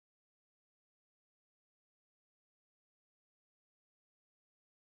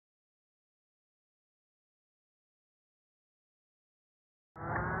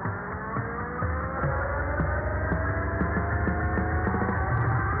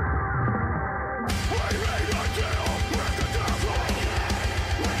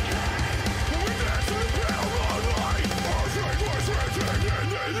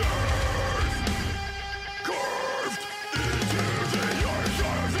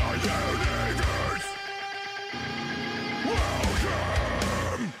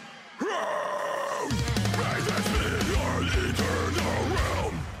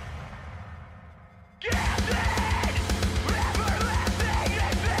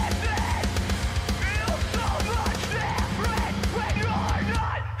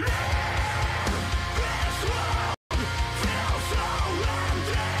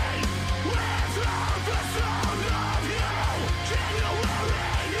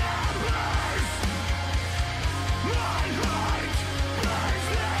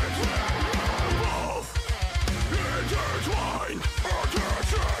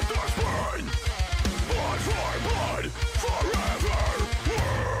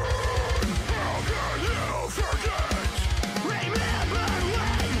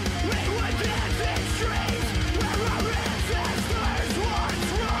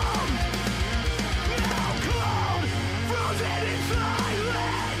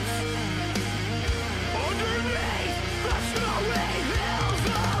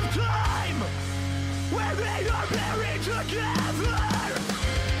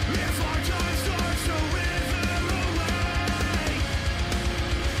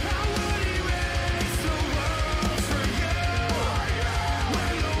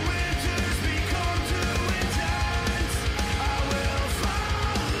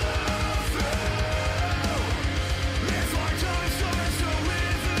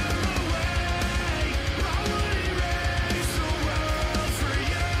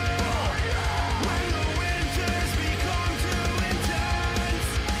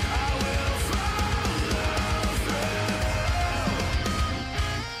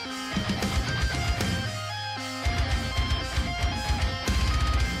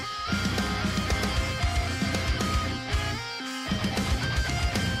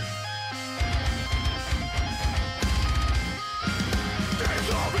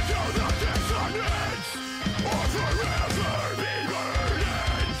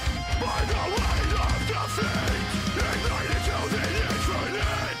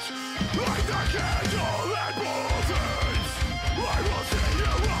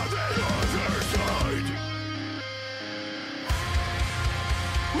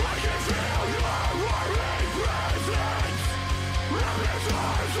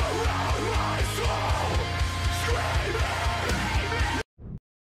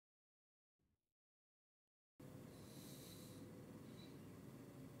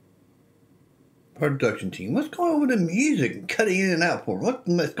Production team, what's going on with the music and cutting in and out for?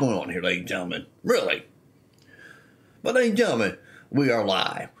 What's going on here, ladies and gentlemen? Really? But ladies and gentlemen, we are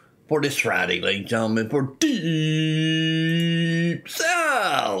live for this Friday, ladies and gentlemen, for Deep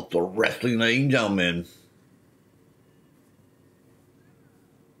South Wrestling, ladies and gentlemen.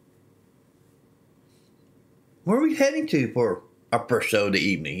 Where are we heading to for our first show of the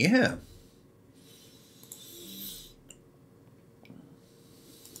evening? Yeah.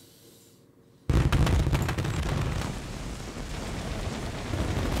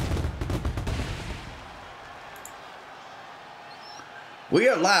 We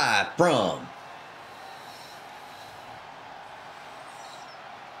are live from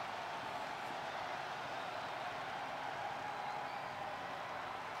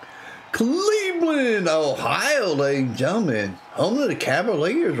Cleveland, Ohio, ladies and gentlemen. Home of the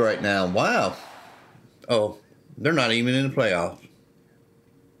Cavaliers right now. Wow. Oh, they're not even in the playoffs.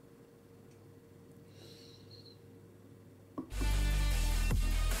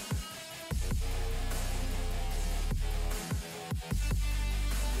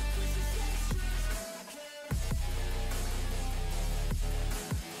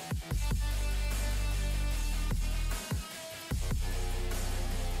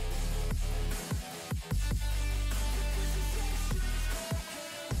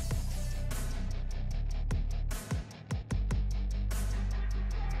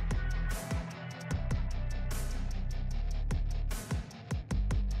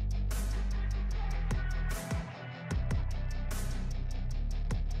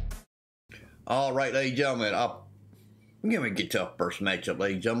 All right, ladies and gentlemen, I'm going to get to our first matchup,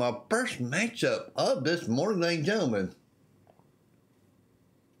 ladies and gentlemen. Our first matchup of this morning, ladies and gentlemen.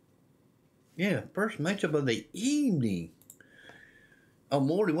 Yeah, first matchup of the evening. Or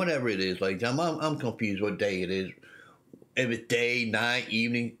morning, whatever it is, ladies and gentlemen. I'm confused what day it is. If it's day, night,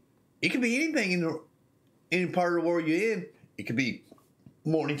 evening. It could be anything in any part of the world you're in. It could be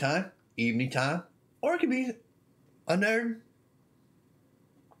morning time, evening time, or it could be another.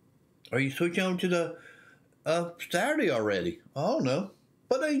 Are you switching on to the Saturday already? I don't know.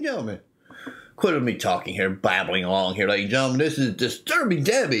 But ladies and gentlemen, quit with me talking here, babbling along here, ladies and gentlemen. This is Disturbing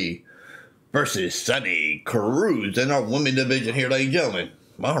Debbie versus Sunni Cruze in our women division here, ladies and gentlemen.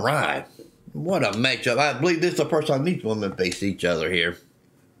 All right. What a matchup. I believe this is the first time these women face each other here.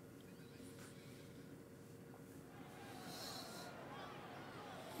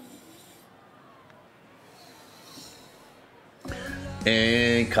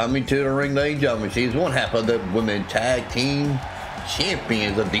 And coming to the ring, ladies and gentlemen, she's one half of the women tag team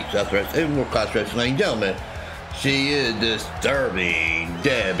champions of Deep South Wrestling and World Class Wrestling, ladies and gentlemen. She is Disturbing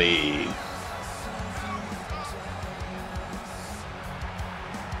Debbie.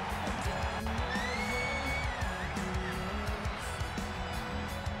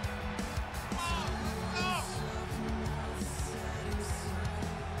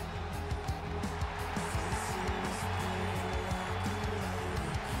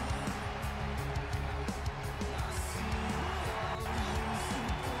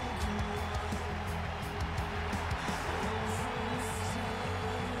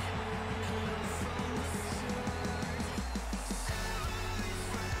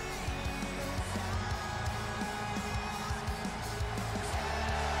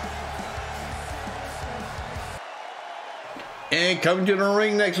 And coming to the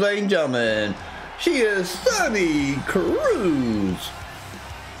ring next, ladies and gentlemen, she is Sunni Cruze.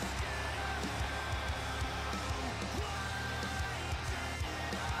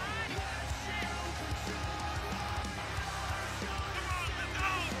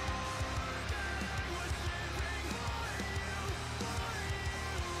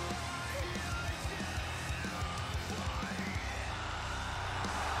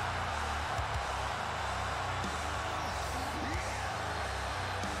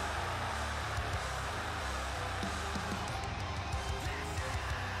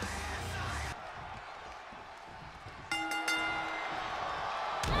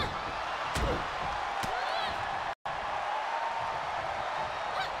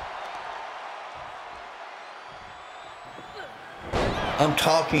 I'm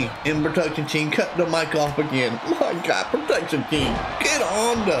talking in production team. Cut the mic off again. My God, production team, get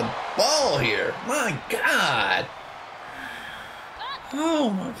on the ball here. My God.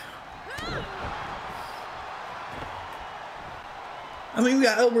 Oh my. I mean, we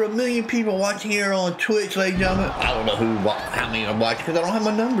got over 1 million people watching here on Twitch, ladies and gentlemen. I don't know how many are watching because I don't have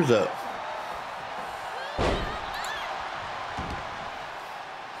my numbers up.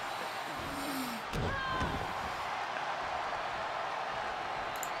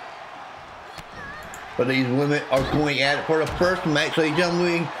 But these women are going at it for the first match, ladies and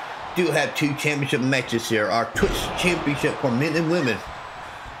gentlemen. We do have 2 championship matches here. Our Twitch championship for men and women.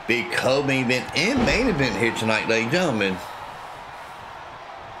 Big co-main event and main event here tonight, ladies and gentlemen.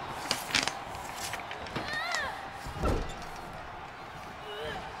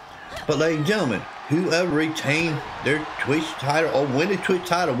 But ladies and gentlemen, whoever retain their Twitch title or win the Twitch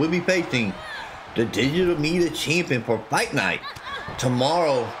title will be facing the digital media champion for Fight Night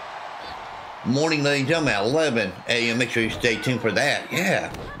tomorrow morning, ladies and gentlemen, at 11 a.m. Make sure you stay tuned for that.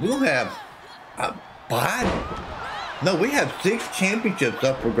 Yeah, we'll have 5. No, we have 6 championships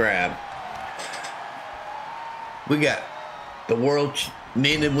up for grab. We got the World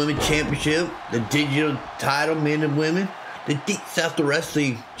Men and Women Championship, the digital title men and women, the Deep South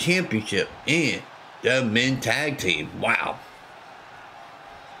Wrestling Championship, and the men tag team. Wow.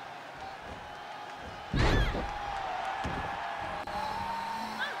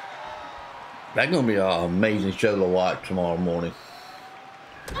 That's going to be an amazing show to watch tomorrow morning.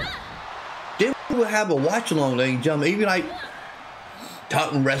 Then we'll have a watch along, ladies and gentlemen. Even like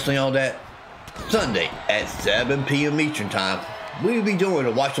talking wrestling, all that. Sunday at 7 p.m. Eastern time. We'll be doing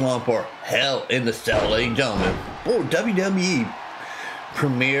a watch along for Hell in the Cell, ladies and gentlemen. For WWE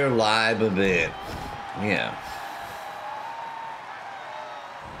Premier Live event. Yeah.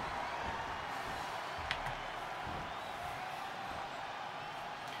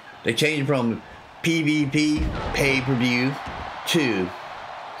 They changed from PvP pay-per-view to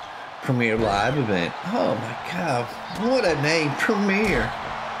Premier Live event. Oh my God, what a name, Premier.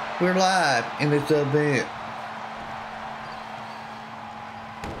 We're live in this event.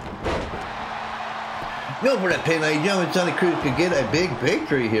 Go for that pin, ladies and gentlemen. Sunni Cruze could get a big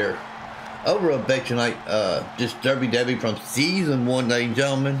victory here over a bet tonight. Just WWE from season 1, ladies and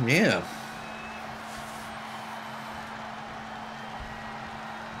gentlemen. Yeah.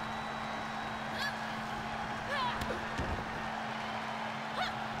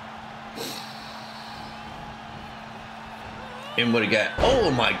 And what he got? Oh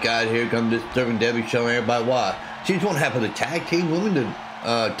my God! Here comes this Debbie showing everybody why she's one half of the tag team women, the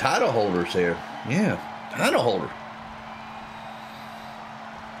title holders here. Yeah, title holder.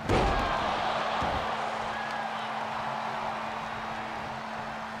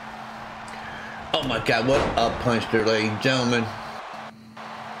 Oh my God! What a punch there, ladies and gentlemen.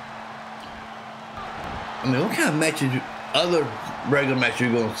 I mean, what kind of matches? Other regular matches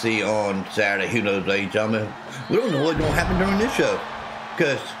you're going to see on Saturday? Who knows, ladies and gentlemen? We don't know what's going to happen during this show,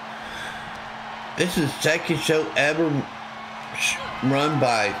 because this is the second show ever run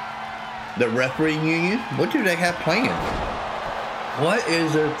by the refereeing union. What do they have planned? What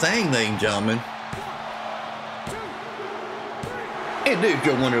is their thing, ladies and gentlemen? And there's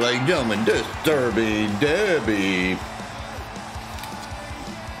your winner, ladies and gentlemen, Disturbing Debbie.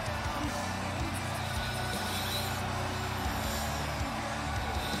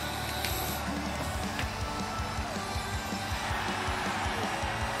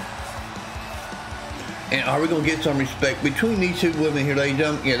 And are we going to get some respect between these 2 women here, ladies and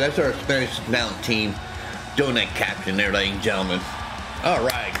gentlemen? Yeah, that's our Spanish Mountain team doing that caption there, ladies and gentlemen. All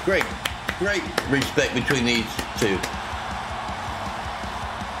right, great respect between these 2.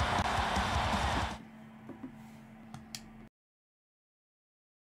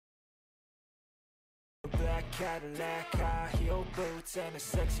 Cadillac, high heel boots, and a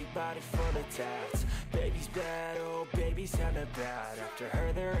sexy body full of tats. Baby's bad, oh baby's hella bad. After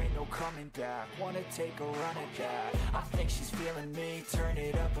her there ain't no coming back. Wanna take a run at that. I think she's feeling me, turn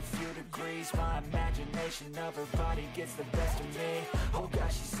it up a few degrees. My imagination of her body gets the best of me. Oh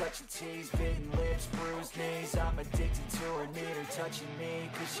gosh, she's such a tease, bitten lips, bruised knees. I'm addicted to her, need her touching me,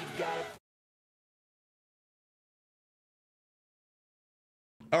 cause she got it.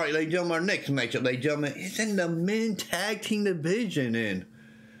 All right, ladies and gentlemen, our next matchup, ladies and gentlemen, is in the men tag team division. And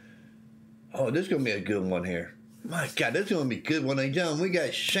oh, this is going to be a good one here. My God, this is going to be a good one, ladies and gentlemen. We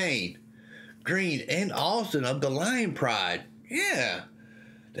got Shane, Green, and Austin of the Lion Pride. Yeah.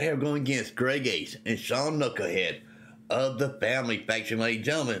 They are going against Greg Ace and Sean Knucklehead of the Family Faction, ladies and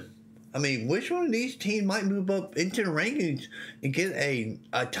gentlemen. I mean, which one of these teams might move up into the rankings and get a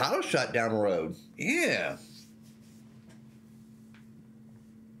title shot down the road? Yeah.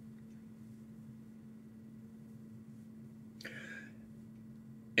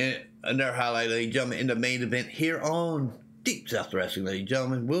 And another highlight, ladies and gentlemen, in the main event here on Deep South Wrestling, ladies and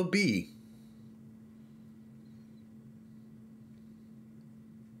gentlemen, will be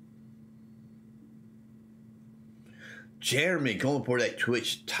Jeremy going for that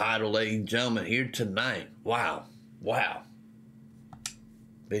Twitch title, ladies and gentlemen, here tonight. Wow. Wow.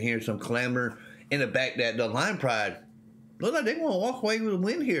 Been hearing some clamor in the back that the Lion Pride look like they want to walk away with a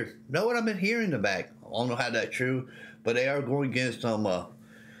win here. Know what I've been hearing in the back? I don't know how that's true, but they are going against some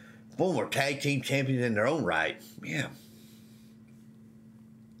former tag team champions in their own right. Yeah.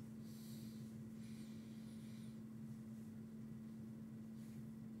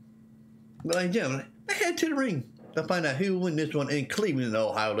 But ladies and gentlemen, let's head to the ring to find out who will win this one in Cleveland,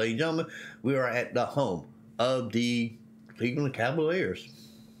 Ohio, ladies and gentlemen. We are at the home of the Cleveland Cavaliers.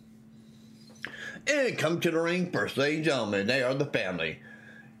 And come to the ring first, ladies and gentlemen. They are the family.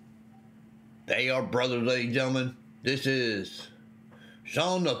 They are brothers, ladies and gentlemen. This is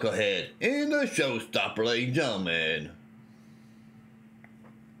Sean Knucklehead and the Showstopper, ladies and gentlemen.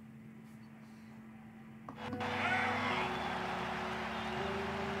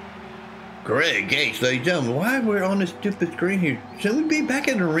 Greg Gates, ladies and gentlemen. Why we're on this stupid screen here? Should we be back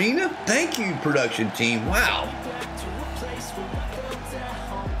in the arena? Thank you, production team. Wow.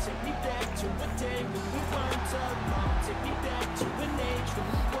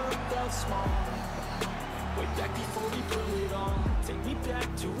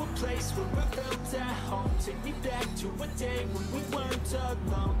 Take me back to a day when we weren't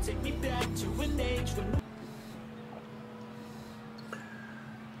alone. Take me back to an age when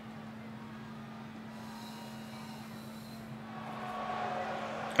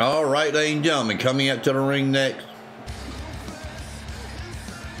All right, ladies and gentlemen, coming up to the ring next.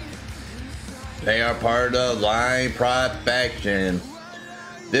 They are part of Lion Pride faction.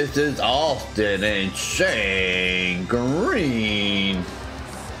 This is Austin and Shane Green.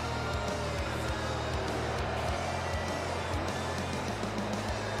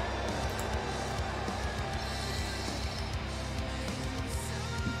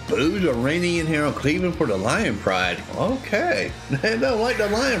 Boos are raining in here on Cleveland for the Lion Pride. Okay. They don't like the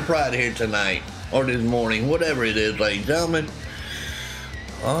Lion Pride here tonight. Or this morning. Whatever it is, ladies and gentlemen.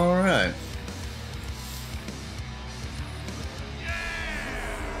 Alright.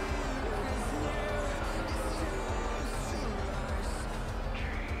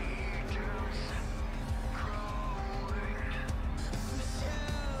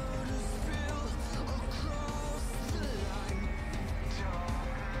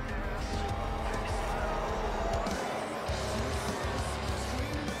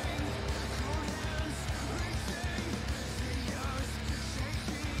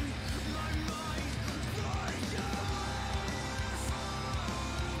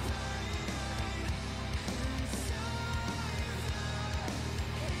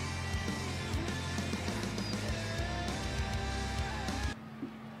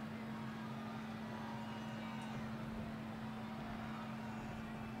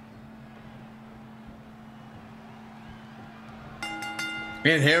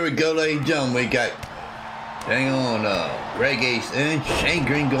 And here we go, ladies and gentlemen. We got, hang on, Greg Ace and Shane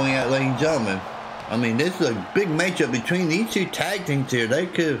Green going out, ladies and gentlemen. I mean, this is a big matchup between these two tag teams here. They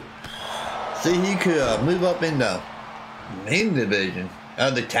could see who could move up in the main division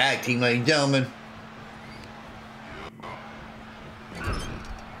of the tag team, ladies and gentlemen.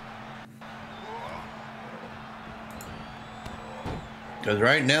 Because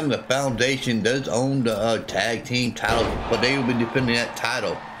right now the Foundation does own the tag team title, but they will be defending that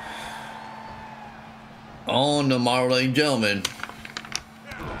title on tomorrow, ladies and gentlemen.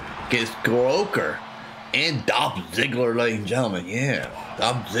 Against Groker and Dolph Ziggler, ladies and gentlemen. Yeah,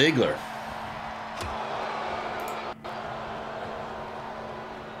 Dolph Ziggler.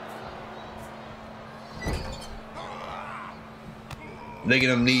 Look at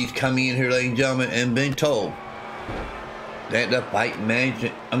them knees coming in here, ladies and gentlemen, and being told that the fight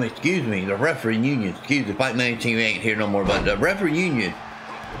management, the referee union, the fight management team ain't here no more, but the referee union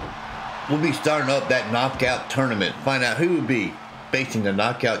will be starting up that knockout tournament. Find out who will be facing the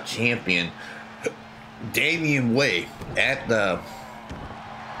knockout champion, Damian Way, at the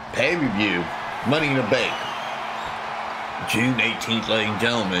pay-per-view, Money in the Bank, June 18th, ladies and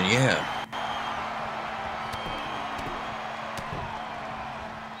gentlemen, yeah.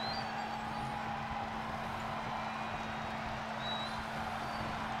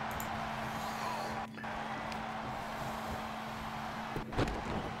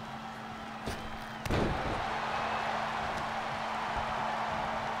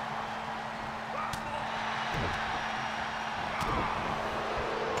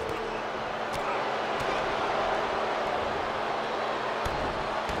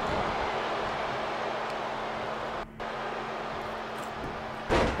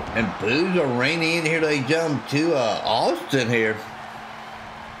 And boos are raining in here. They jump to Austin here.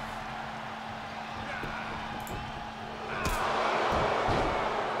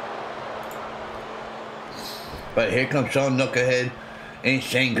 But here comes Sean Knucklehead and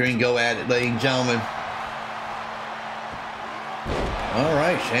Shane Green go at it, ladies and gentlemen. All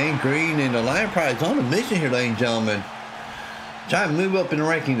right, Shane Green and the Lion Pride is on a mission here, ladies and gentlemen. Trying to move up in the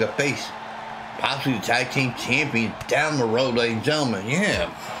rankings to face possibly the tag team champion down the road, ladies and gentlemen.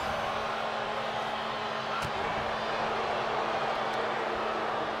 Yeah.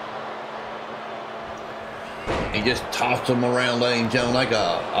 He just tossed them around, ladies and gentlemen, like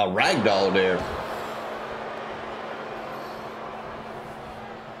a rag doll there.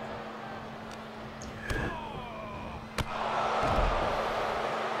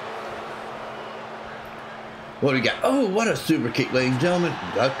 What do we got? Oh, what a super kick, ladies and gentlemen.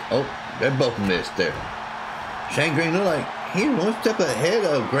 Oh, they're both missed there. Shane Green looked like he was one step ahead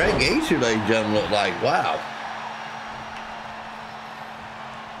of Greg Acer, ladies and gentlemen. Looked like, wow.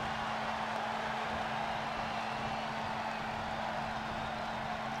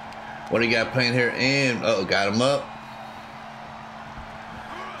 What do you got playing here? And, got him up.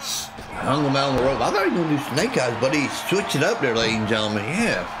 Hung him out on the rope. I thought he was going to do snake eyes, but he switched it up there, ladies and gentlemen.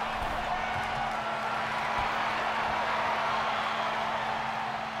 Yeah.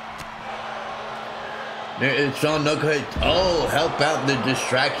 There is Sean Knucklehead. Oh, help out the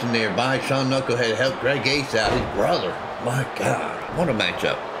distraction there by Sean Knucklehead. Help Greg Ace out, his brother. My God, what a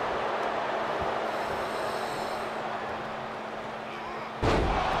matchup.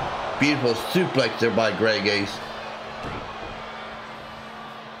 Beautiful suplex there by Greg Ace.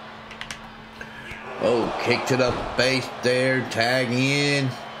 Oh, kick to the face there, tag in.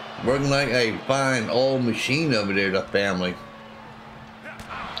 Working like a fine old machine over there, the family.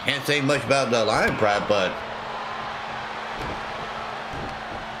 Can't say much about the Lion Pride, but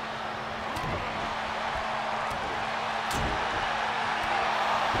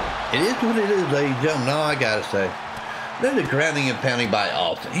it is what it is, ladies and gentlemen. No, I gotta say. There's a grounding and pounding by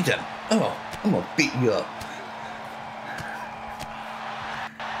Austin. He said, oh, I'm gonna beat you up.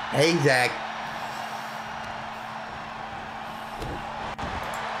 Hey, Zach.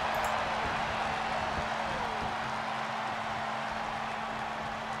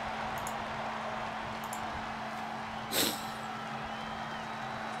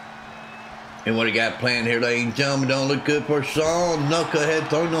 And what he got planned here, ladies and gentlemen, don't look good for Sean Knucklehead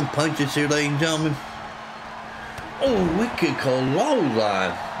throwing them punches here, ladies and gentlemen. Oh, wicked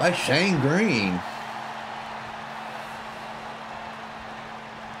clothesline by Shane Green.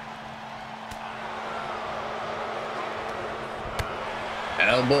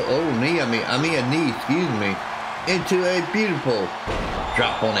 Elbow, oh, knee, I mean a knee, excuse me. Into a beautiful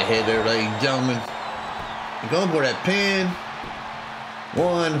drop on the head there, ladies and gentlemen. Going for that pin.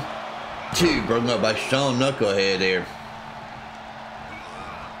 1, 2, broken up by Sean Knucklehead there.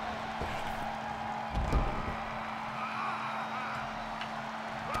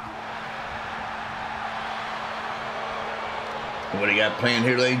 What do you got playing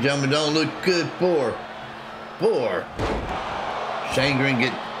here, ladies and gentlemen? Don't look good for Shane Green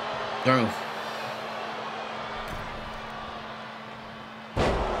get thrown.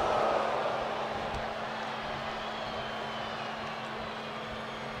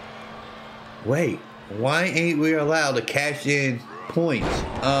 Wait, why ain't we allowed to cash in points?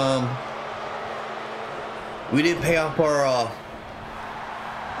 We didn't pay off our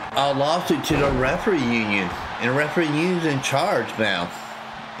lawsuit to the referee union, and the referee union's in charge now.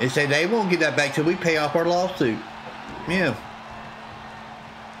 They say they won't get that back till we pay off our lawsuit. Yeah.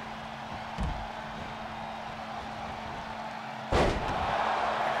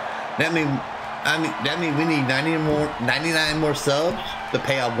 That means we need 99 more subs to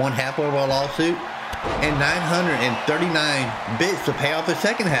pay off one half of our lawsuit, and 939 bits to pay off the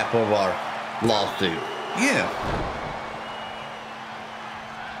second half of our lawsuit. Yeah.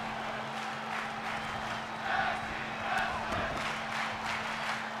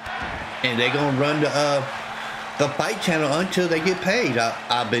 And they're gonna run the fight channel until they get paid.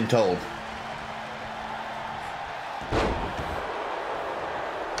 I've been told.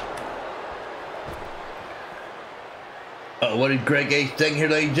 What did Greg Ace think here,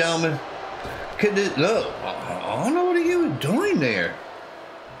 ladies and gentlemen? Look, I don't know what he was doing there.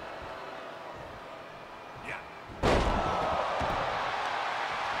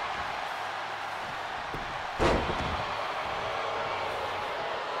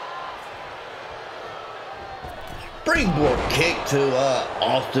 Springboard kick to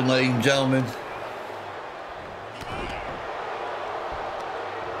Austin, ladies and gentlemen.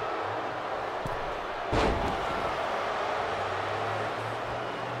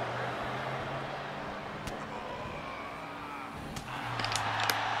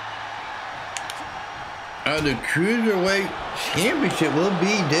 The Cruiserweight Championship will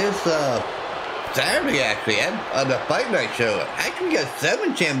be this Saturday, actually, at the Fight Night show. Actually, we got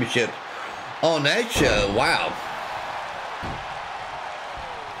 7 championships on that show. Wow.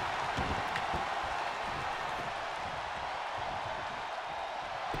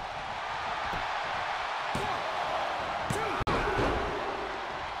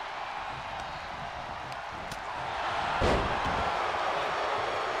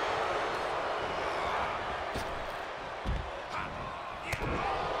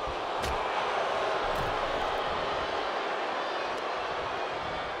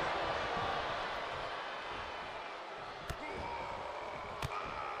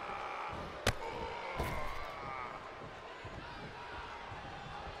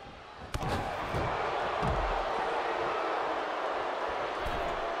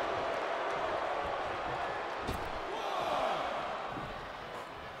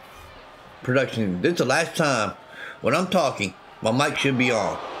 Production, this is the last time when I'm talking, my mic should be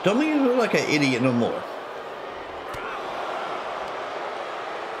on. Don't make me look like an idiot no more.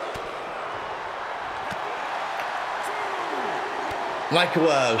 Like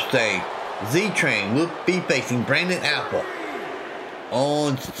what I was saying, Z-Train will be facing Brandon Alpha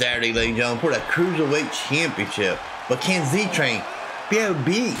on Saturday, ladies and gentlemen, for the Cruiserweight Championship. But can Z-Train be able to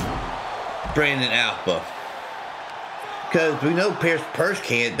beat Brandon Alpha? Because we know Purse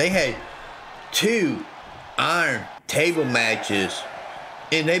can't. They had 2 iron table matches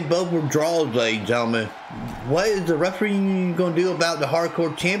and they both were draws, ladies and gentlemen. What is the referee going to do about the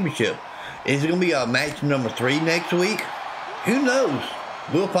Hardcore Championship? Is it going to be a match number 3 next week? Who knows?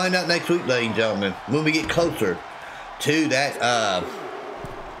 We'll find out next week, ladies and gentlemen, when we get closer to that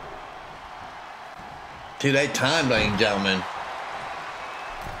time, ladies and gentlemen.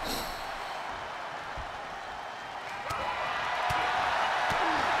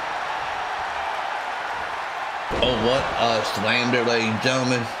 Oh, what a slam there, ladies and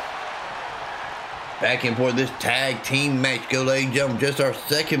gentlemen. Back in for this tag team match go, ladies and gentlemen. Just our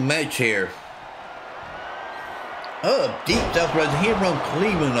 2nd match here. Oh, deep South Resident here from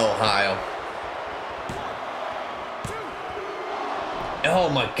Cleveland, Ohio. Oh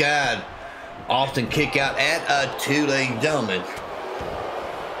my God. Austin kick out at a 2, ladies and gentlemen.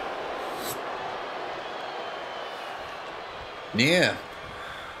 Yeah.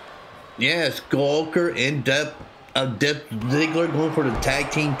 Yeah, Skulker and Def Ziggler going for the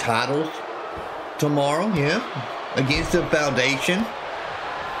tag team titles tomorrow, yeah. Against the Foundation.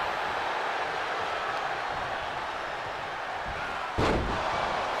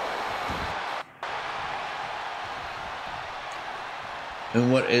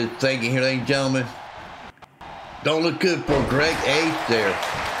 And what is thinking here, ladies and gentlemen? Don't look good for Greg Ace there.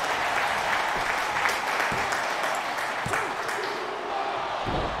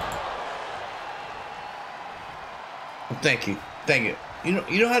 Thank you. Thank you.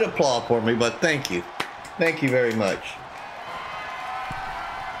 You don't have to applaud for me, but thank you. Thank you very much.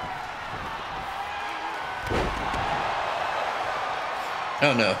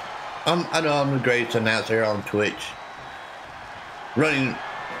 Oh no. I know I'm the greatest announcer here on Twitch. Running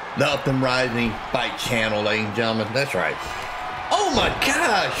the Up and Rising Fight channel, ladies and gentlemen. That's right. Oh my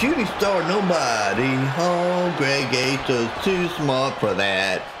gosh, shooting star nobody. Oh, Greg Ace was too smart for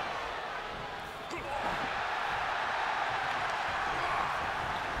that.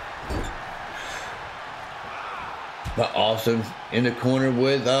 But Austin in the corner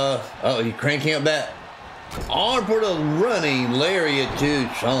with oh, he's cranking up that arm for the running lariat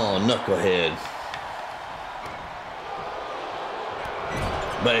to Sean Knucklehead.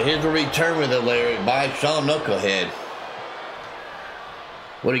 But here's a return with the lariat by Sean Knucklehead.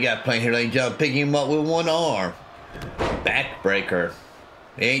 What do you got playing here, ladies and gentlemen? Picking him up with one arm. Backbreaker.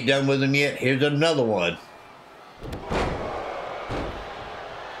 He ain't done with him yet. Here's another one.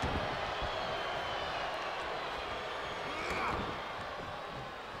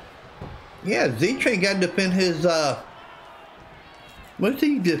 Yeah, Z-Train got to defend his, what's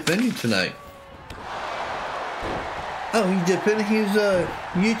he defending tonight? Oh, he's defending his,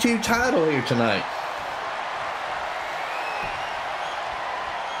 YouTube title here tonight.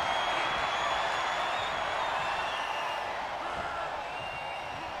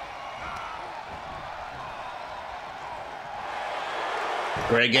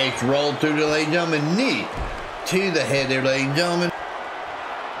 Greg Ace rolled through the ladies and gentlemen, knee to the head there, ladies and gentlemen.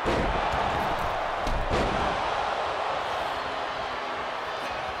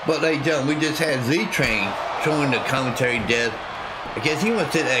 But ladies and gentlemen, we just had Z-Train showing the commentary desk. I guess he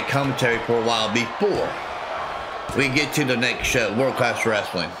wants to sit at commentary for a while before we get to the next show, World Class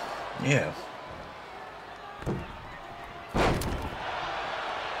Wrestling. Yeah.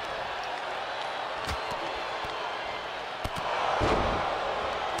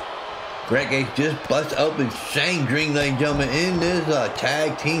 Greg Ace just bust open Shane Dream, ladies and gentlemen, in this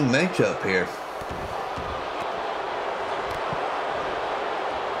tag team matchup here.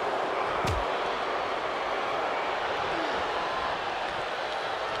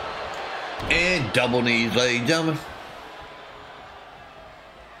 And double knees, ladies and gentlemen.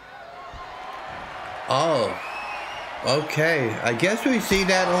 Oh, okay. I guess we see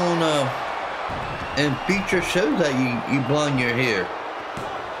that on in feature shows that you blonde your hair.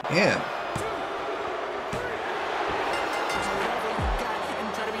 Yeah.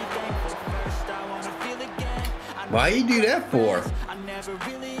 Why you do that for? I never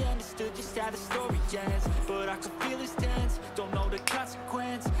really understood just how the story ends, but I could feel his tense. Don't know the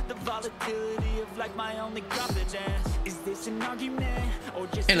consequence, the volatility of like my only confidence. Is this an argument or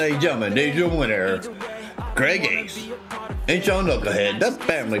just? And ladies and gentlemen, there's your winner, Greg Ace and Sean Knucklehead, the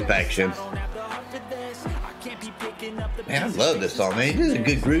family faction. Man, I love this song, man. This is a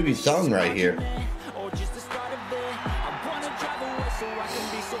good groovy song right here.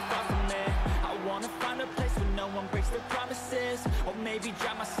 Or maybe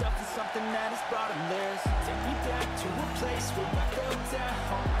drown myself in something that is bottomless. Take me back to a place where I felt at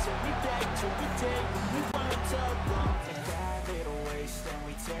home. Take me back to a day when we weren't alone. Take that little waste and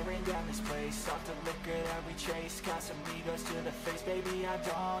we tearing down this place. Off the liquor that we chase, got some egos to the face. Baby, I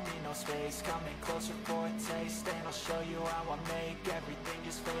don't need no space. Coming closer for a taste, and I'll show you how I make everything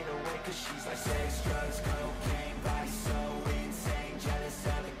just fade away. Cause she's like sex, drugs, cocaine, body so insane. Jealous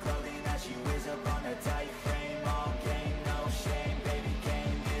of the clothing that she wears up on her tight frame. All game, no shame, baby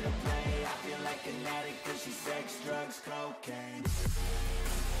came here to play. I feel like an addict cause she's sex, drugs, cocaine.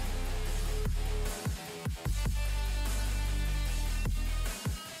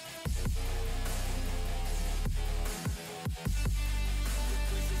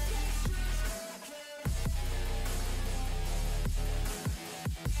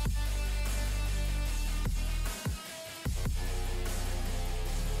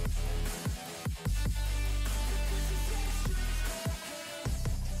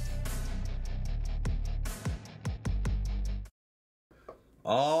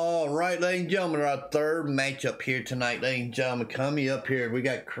 All right, ladies and gentlemen, our third matchup here tonight, ladies and gentlemen. Coming up here, we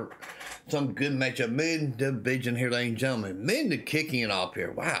got some good matchup mid-division here, ladies and gentlemen. Mid kicking it off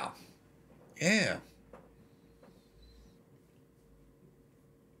here. Wow. Yeah.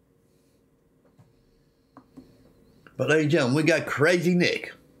 But ladies and gentlemen, we got Crazy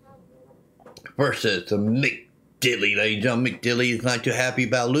Nick versus the Mick Dedley, ladies and gentlemen. Mick Dedley is not too happy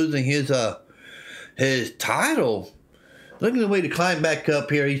about losing his title. Looking at the way to climb back up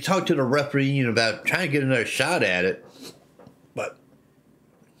here. He talked to the referee about trying to get another shot at it. But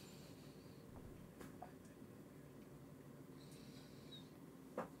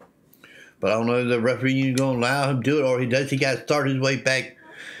I don't know if the referee is going to allow him to do it, or he does. He got to start his way back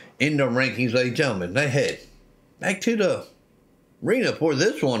in the rankings, ladies and gentlemen. They head back to the arena for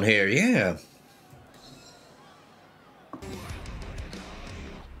this one here. Yeah.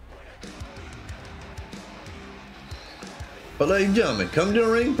 But ladies and gentlemen, come to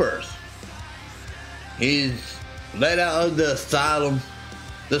the ring first. He's let out of the asylum,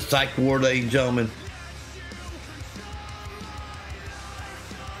 the psych ward, ladies and gentlemen.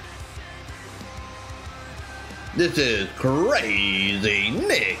 This is Crazy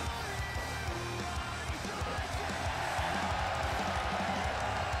Nick.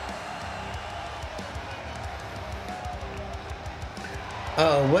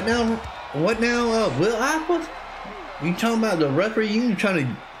 What now? What now? Will Alpha? You talking about the referee union trying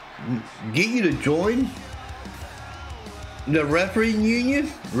to get you to join the referee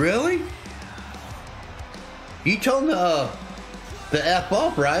union? Really? You told him the F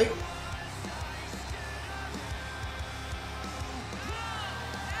off, right?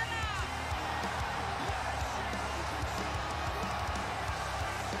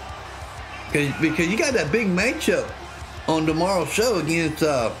 Because you got that big matchup on tomorrow's show against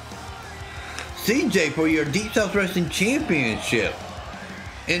CJ for your Deep South Wrestling Championship.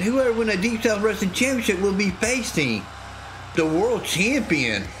 And whoever wins the Deep South Wrestling Championship will be facing the world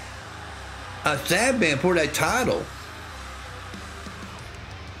champion, Sadman, for that title.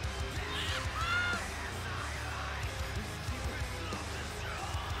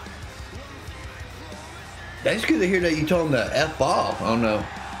 That's good to hear that you told him to F off. Oh no.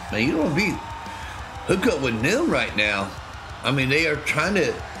 Now you don't want to be hook up with them right now. I mean, they are trying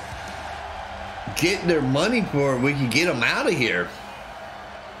to get their money for we can get them out of here.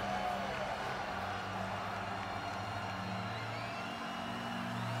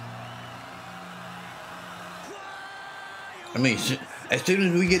 I mean, as soon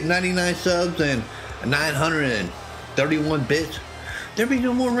as we get 99 subs and 931 bits, There'd be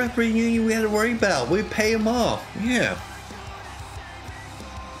no more referee union we had to worry about. We'd pay them off. Yeah.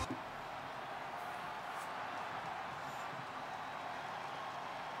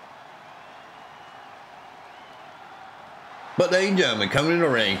 But ladies and gentlemen, coming in the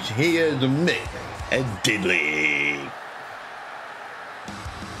ring, he is Mick and Dedley.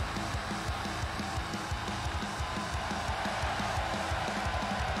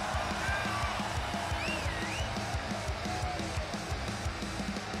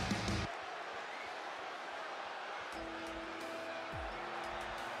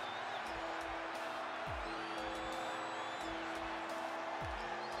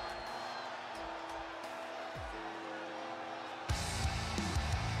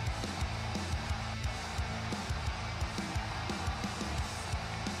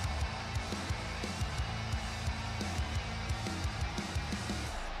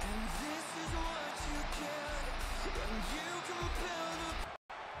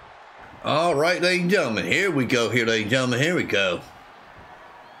 All right, ladies and gentlemen, here we go. Ladies and gentlemen, here we go.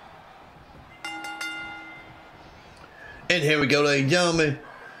 And here we go, ladies and gentlemen.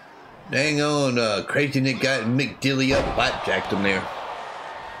 Dang on, Crazy Nick got Mick Dedley up, blackjacked him there.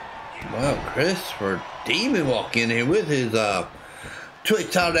 Wow, Christopher Demon walk in here with his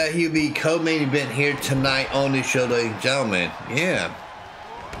Twitch title that he'll be co-main event here tonight on this show, ladies and gentlemen. Yeah.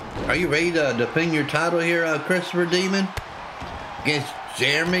 Are you ready to defend your title here, Christopher Demon? Against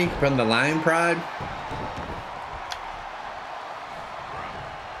Jeremy from the Lion Pride?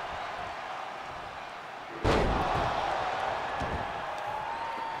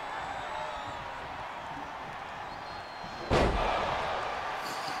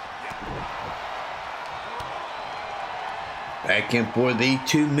 Back and forth, these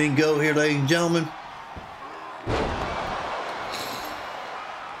two men go here, ladies and gentlemen.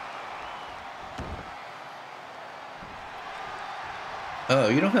 Oh,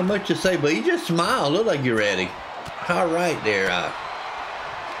 you don't have much to say, but you just smile. Look like you're ready. All right there,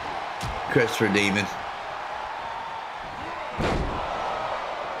 Christopher Demon.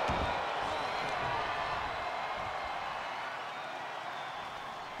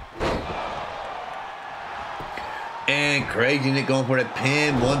 And Crazy Nick going for that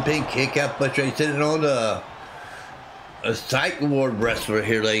pin. One pin kick out, but straight sitting on a Psych Award wrestler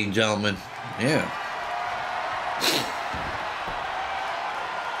here, ladies and gentlemen. Yeah.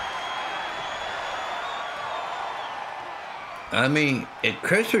 I mean, if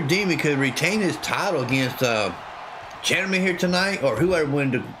Christopher Demon could retain his title against Jeremy here tonight, or whoever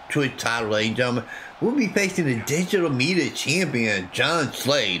wins the Twitch title, ladies and gentlemen, we'll be facing the digital media champion, John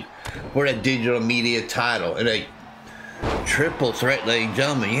Slade, for that digital media title in a triple threat, ladies and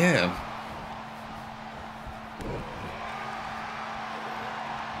gentlemen. Yeah.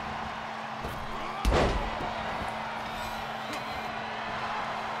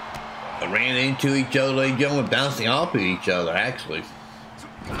 Ran into each other, ladies and gentlemen, bouncing off of each other, actually.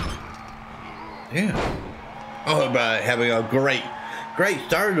 Yeah. I hope everybody having a great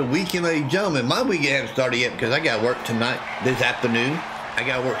start of the weekend, ladies and gentlemen. My weekend hasn't started yet because I got work tonight, this afternoon. I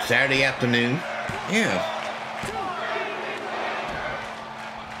got work Saturday afternoon. Yeah.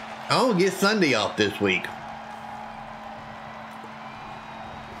 I don't get Sunday off this week.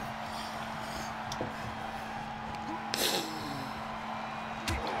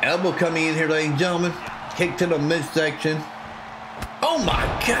 Elbow coming in here, ladies and gentlemen. Kick to the midsection. Oh my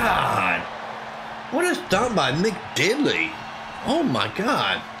God! What a stunt by Mick Dedley. Oh my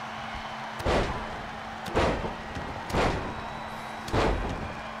God.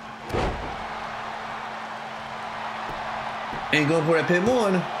 And going for that pin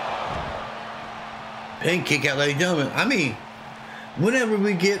one. Pin kick out, ladies and gentlemen. I mean, whenever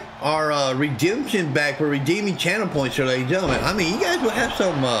we get our redemption back for redeeming channel points here, ladies and gentlemen, I mean, you guys will have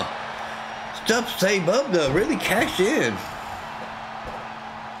some stuff saved up to really cash in.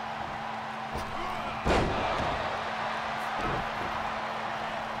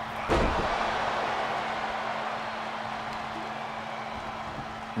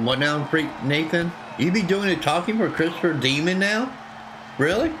 What now, Freak Nathan? You be doing the talking for Christopher Demon now?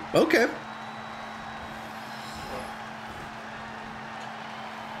 Really? Okay.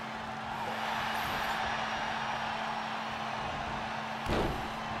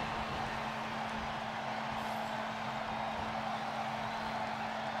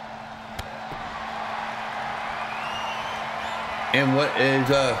 And what is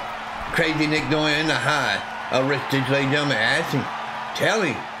Crazy Nick doing in the high? Rich Digital, ladies and gentlemen, asking,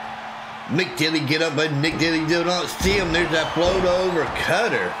 telling Mick Dedley get up, but Mick Dedley do not see him. There's that float over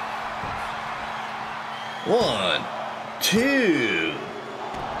cutter. 1, 2.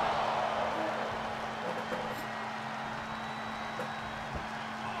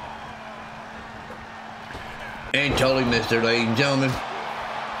 And totally missed her, ladies and gentlemen.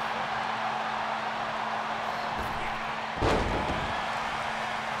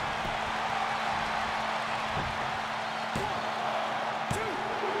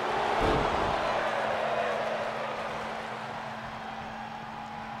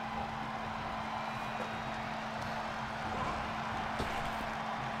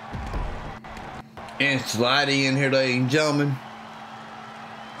 And sliding in here, ladies and gentlemen.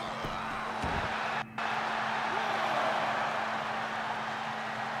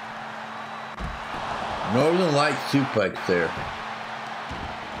 Northern Light suplex there.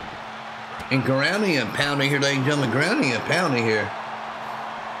 And grounding and pounding here, ladies and gentlemen. Grounding and pounding here.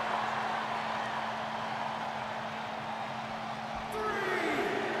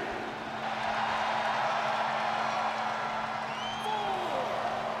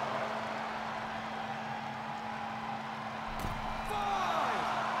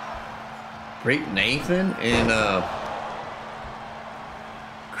 Great Nathan and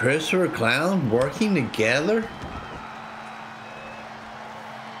Christopher Clown working together.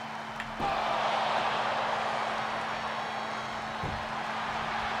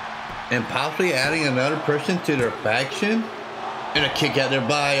 And possibly adding another person to their faction. And a kick out there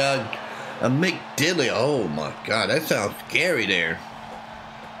by a Mick Dedley. Oh my God, that sounds scary there.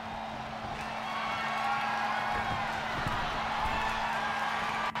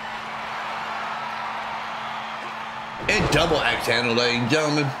 And double axe handle, ladies and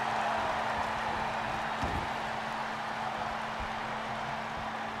gentlemen.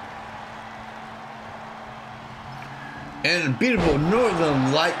 And a beautiful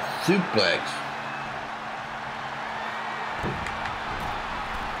Northern Light suplex.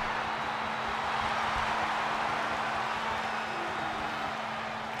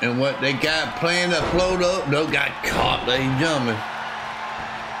 And what they got planned to float up, no, got caught, ladies and gentlemen.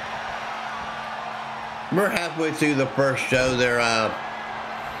 We're halfway through the first show there, yeah,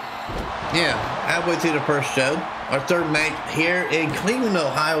 halfway through the first show. Our third match here in Cleveland,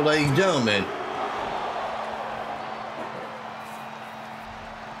 Ohio, ladies and gentlemen.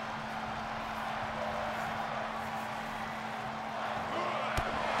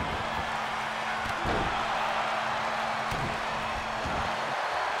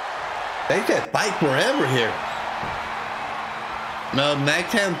 They said fight forever here. No,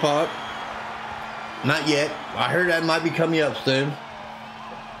 Max hasn't fought. Not yet. I heard that might be coming up soon.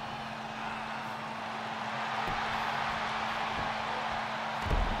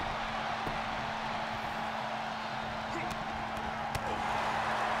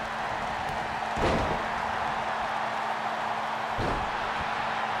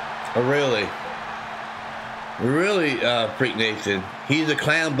 Oh, really? Really, Freak Nation. He's a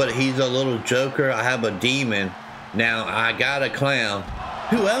clown, but he's a little joker. I have a demon. Now, I got a clown.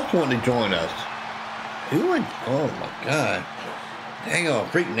 Who else wanted to join us? Who went? Oh my God! Hang on,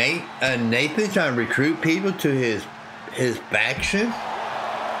 Freak Nate. Nathan's trying to recruit people to his faction.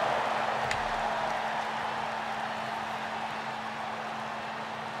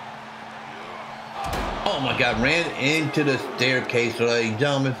 Oh my God! Ran into the staircase, ladies and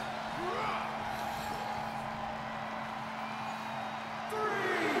gentlemen.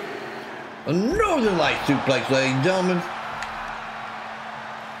 A Northern Light suplex, ladies and gentlemen.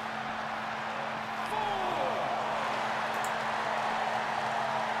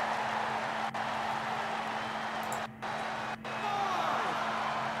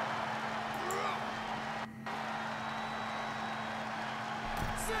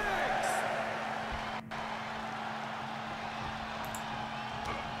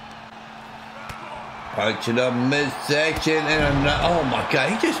 Punch it up midsection and oh my God,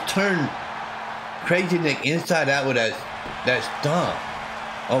 he just turned Crazy Nick inside out with that stomp.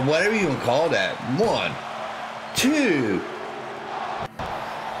 Or whatever you can call that. 1, 2.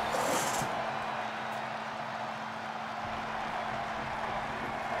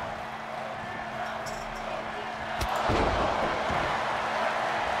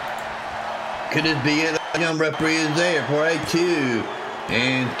 Could this be it? The young referee is there for a 2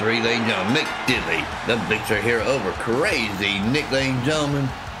 and 3, ladies and gentlemen. Mick Dedley, the victor here over Crazy Nick, ladies and gentlemen.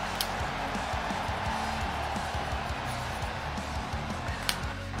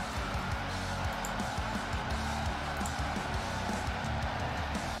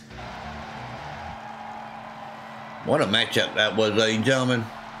 What a matchup that was, ladies and gentlemen.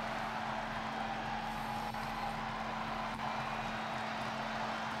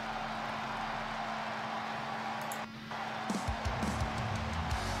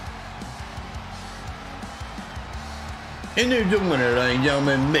 And there's the winner, ladies and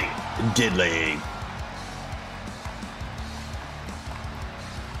gentlemen, Mick Dedley.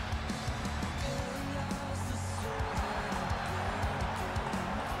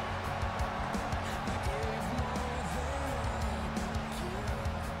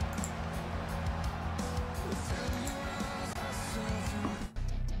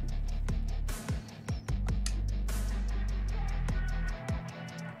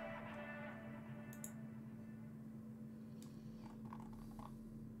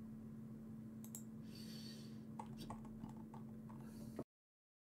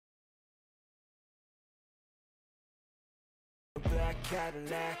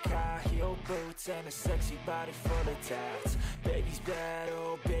 Cadillac, high heel boots, and a sexy body full of tats. Baby's bad,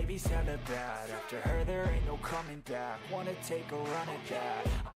 oh baby's hella bad. After her there ain't no coming back. Wanna take a run at that.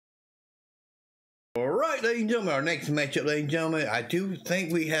 Alright, ladies and gentlemen, our next matchup, ladies and gentlemen, I do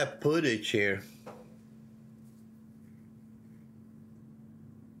think we have footage here.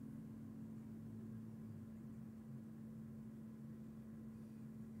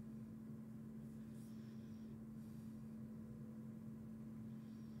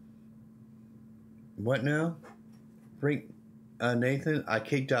 What now? Freak Nathan, I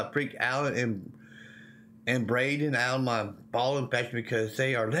kicked out Freak Allen and Braden out of my ball infection because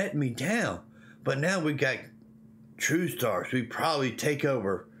they are letting me down. But now we got true stars. We probably take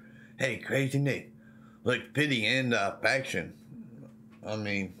over. Hey, Crazy Nick, look pity in the faction. I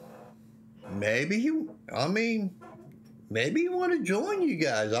mean, maybe you want to join you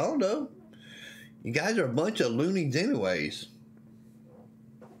guys. I don't know. You guys are a bunch of loonies anyways.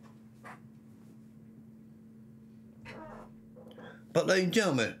 But ladies and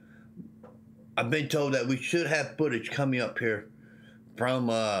gentlemen, I've been told that we should have footage coming up here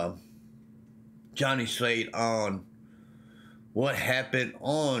from Johnny Slade on what happened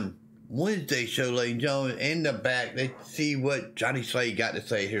on Wednesday's show, ladies and gentlemen. In the back, let's see what Johnny Slade got to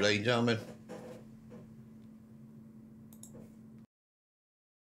say here, ladies and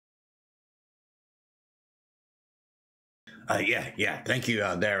gentlemen. Yeah, thank you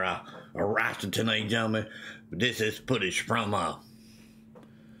there, Washington, ladies and gentlemen. This is footage from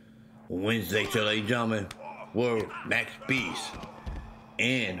Wednesday show, ladies and gentlemen, where Max Beast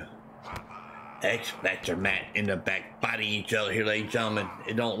and X-Factor Matt in the back fighting each other here, ladies and gentlemen.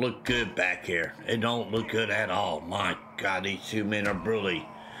 It don't look good back here. It don't look good at all. My God, these two men are brutally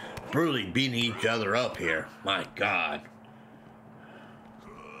beating each other up here. My God.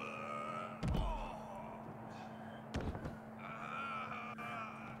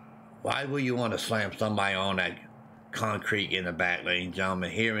 Why would you want to slam somebody on that concrete in the back, ladies and gentlemen,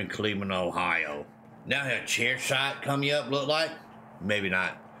 here in Cleveland, Ohio? Now a chair shot coming up, look like? Maybe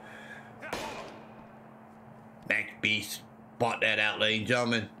not. Max Beast bought that out, ladies and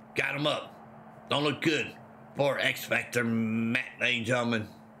gentlemen. Got him up. Don't look good for X-Factor Matt, ladies and gentlemen.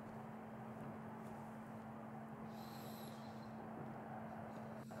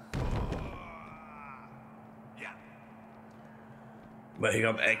 But here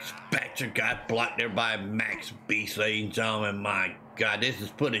comes X-Factor, got blocked there by Max Beast, ladies and gentlemen. My God, this is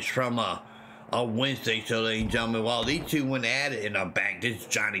footage from a Wednesday show, ladies and gentlemen. While these two went at it in the back, this is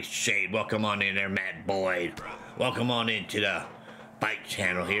Johnny Shade. Welcome on in there, Matt Boyd. Welcome on into the Fight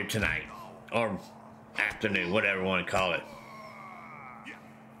Channel here tonight. Or afternoon, whatever you want to call it.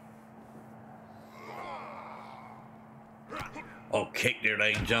 Oh, kick there,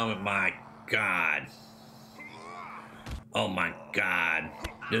 ladies and gentlemen. My God. Oh my God,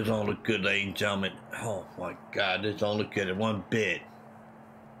 this don't look good, ladies and gentlemen. Oh my God, this don't look good in one bit.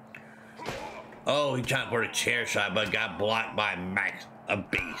 Oh, he tried for a chair shot, but got blocked by Max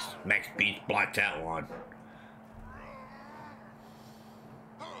Beast. Max Beast blocked that one.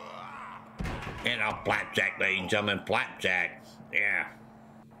 And a flapjack, ladies and gentlemen, flapjack. Yeah.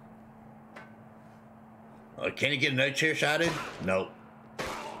 Can he get another chair shot in? Nope.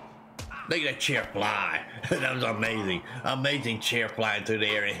 Look at that chair fly. That was amazing. Amazing chair flying through the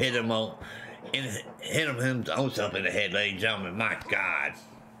air and hit him himself in the head, ladies and gentlemen. My God.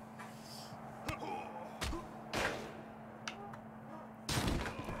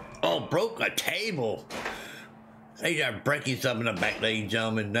 Oh, broke a table. They got breaking stuff in the back, ladies and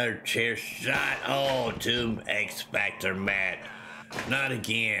gentlemen. Another chair shot. Oh, to X-Factor Matt. Not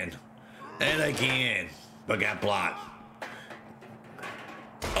again. And again. But got blocked.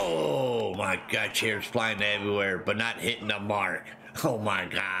 Oh my God, chairs flying everywhere, but not hitting the mark. Oh my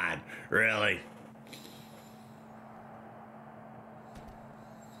God, really?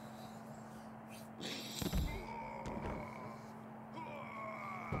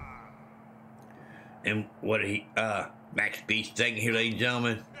 And what did he, Max Beast thinking here, ladies and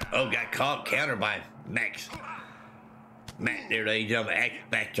gentlemen? Oh, got caught, countered by Matt there, ladies and gentlemen.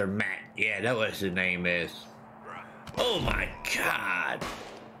 X-Factor Matt. Yeah, that's what his name is. Oh my God.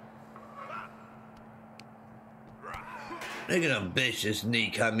 Look at a vicious knee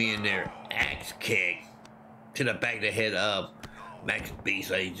coming in there. Axe kick to the back of the head of Max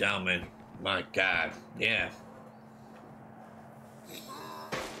Beast, ladies and gentlemen. My God. Yeah.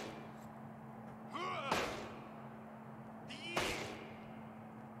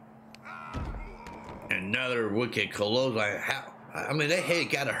 Another wicked clothesline. I mean, that head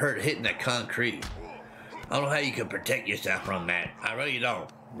gotta hurt hitting that concrete. I don't know how you can protect yourself from that. I really don't.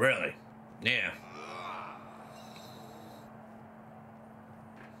 Really. Yeah.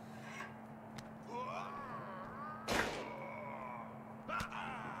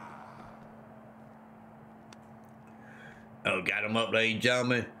 Oh, got him up, ladies and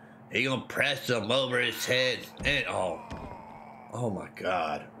gentlemen. He gonna press him over his head. And, oh my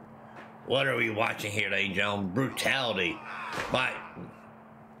God. What are we watching here, ladies and gentlemen? Brutality by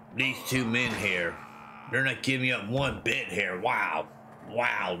these two men here. They're not giving up one bit here. Wow.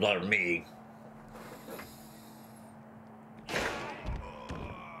 Wow, Lord me.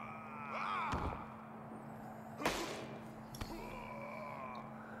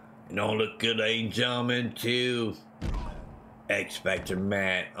 You don't look good, ladies and gentlemen, too. X-Factor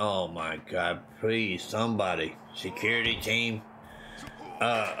Matt. Oh my God. Please, somebody. Security team.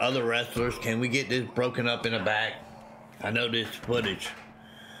 Other wrestlers, can we get this broken up in the back? I know this footage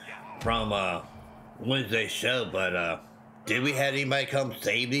from Wednesday's show, but did we have anybody come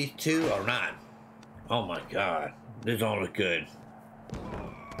save these two or not? Oh my God. This don't look good.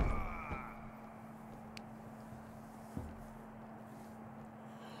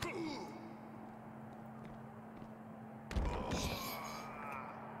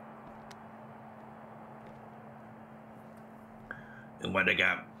 And where they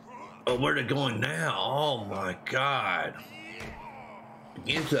got, oh, where they going now? Oh my God.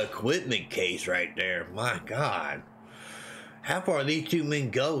 Against the equipment case right there. My God. How far these two men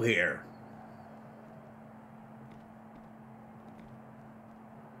go here?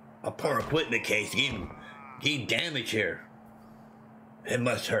 A poor equipment case getting damage here. It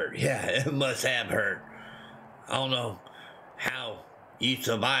must hurt. Yeah, it must have hurt. I don't know how you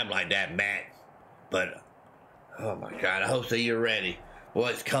survive like that, Matt. But oh my God, I hope that you're ready.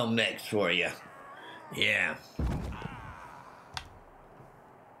 What's come next for you? Yeah.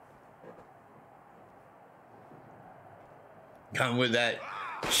 Come with that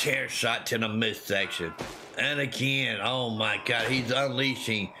chair shot to the midsection. And again, oh my God, he's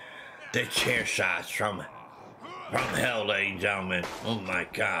unleashing the chair shots from hell, ladies and gentlemen. Oh my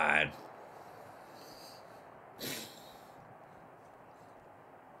God.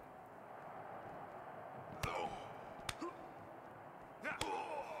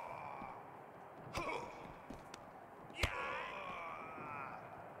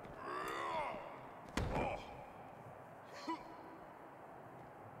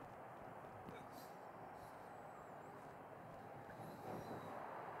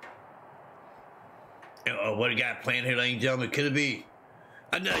 What do you got planned here, ladies and gentlemen? Could it be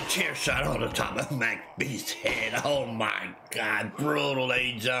another chair shot on the top of Mac B's head? Oh my God, brutal,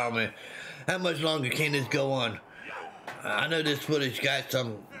 ladies and gentlemen. How much longer can this go on? I know this footage got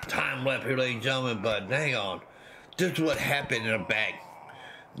some time left here, ladies and gentlemen, but hang on. This is what happened in the back.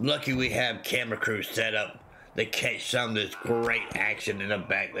 Lucky we have camera crews set up to catch some of this great action in the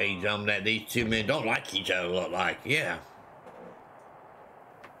back, ladies and gentlemen, that these two men don't like each other, look like. Yeah.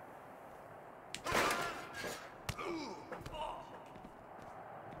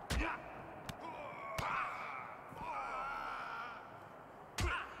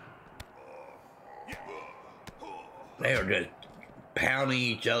 They are just pounding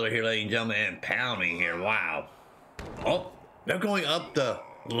each other here, ladies and gentlemen, and pounding here. Wow. Oh, they're going up the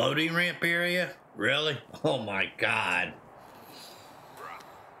loading ramp area? Really? Oh my God.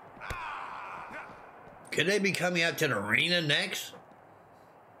 Could they be coming out to the arena next?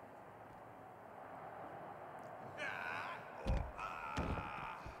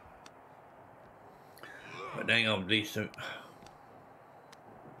 But dang on, decent.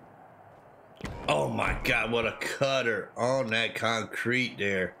 Oh my God, what a cutter on that concrete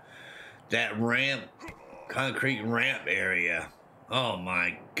there. That ramp, concrete ramp area. Oh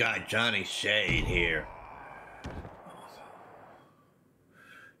my God, Johnny Shade here.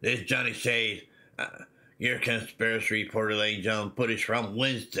 This Johnny Shade, your conspiracy reporter, ladies and gentlemen, footage from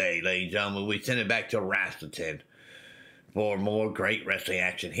Wednesday, ladies and gentlemen. We send it back to Wrestleton for more great wrestling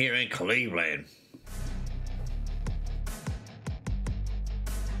action here in Cleveland.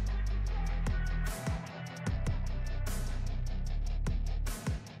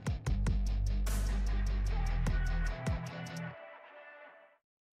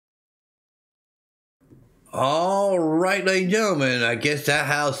 All right, ladies and gentlemen, I guess that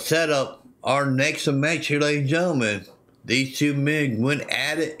how set up our next match here, ladies and gentlemen. These two men went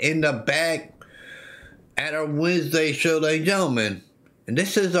at it in the back at our Wednesday show, ladies and gentlemen. And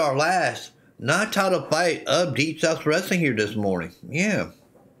this is our last non-title fight of Deep South Wrestling here this morning. Yeah.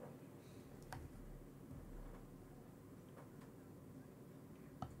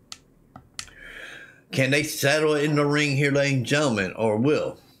 Can they settle it in the ring here, ladies and gentlemen, or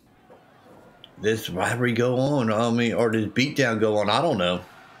will this rivalry go on? I mean, or this beatdown go on? I don't know.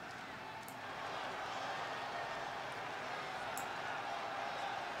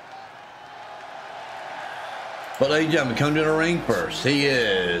 But ladies and gentlemen, come to the ring first. He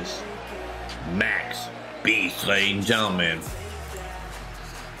is Max beast, ladies and gentlemen.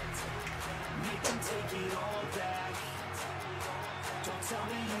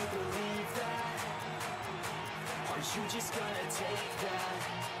 You just gonna take that,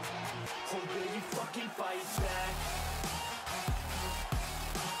 or will you fucking fight back?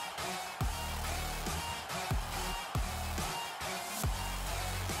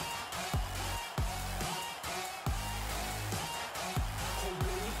 Or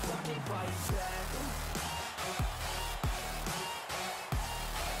will you fucking fight back?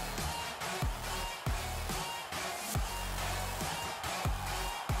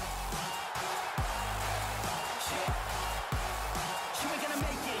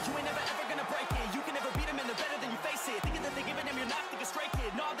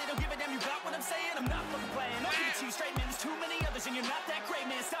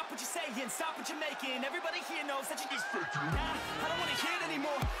 Stop what you're making. Everybody here knows that you just fake it. Nah, I don't wanna hear it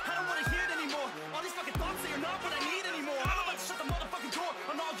anymore. I don't wanna hear it anymore. All these fucking thoughts, they are not what I need anymore. I'm about to shut the motherfucking door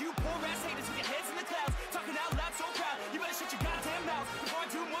on all you poor ass haters with your heads in the clouds, talking out loud so proud. You better shut your goddamn mouth before I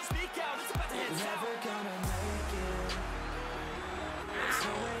do more speak out. It's about to head south. Never gonna make it. There's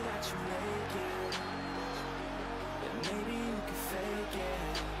no way that you make it. And maybe you can fake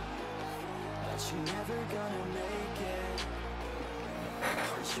it, but you're never gonna make it.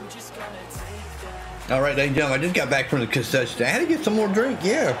 All right, ladies and gentlemen, I just got back from the concession. I had to get some more drink,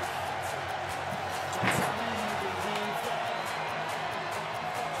 yeah.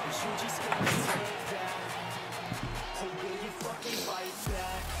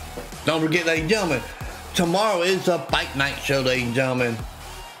 Don't forget, ladies and gentlemen, tomorrow is a Fight Night show, ladies and gentlemen,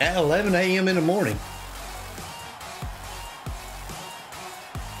 at 11 a.m. in the morning.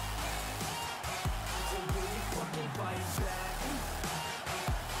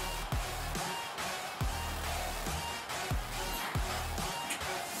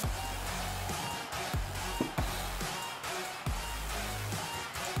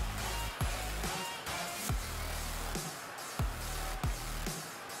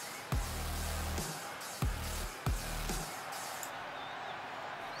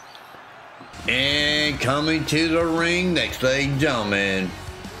 And coming to the ring next, ladies and gentlemen,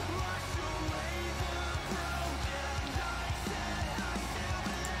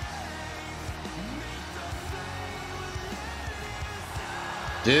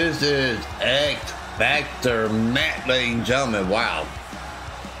 this is X Factor Matt, ladies and gentlemen. Wow.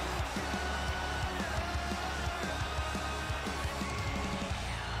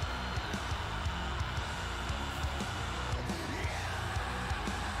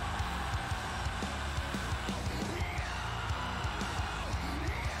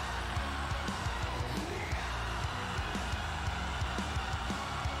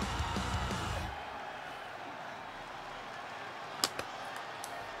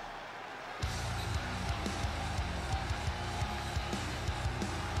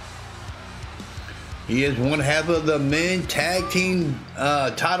 He is one half of the men tag team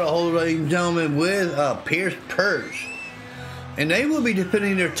title holder, ladies and gentlemen, with Pierce Perch. And they will be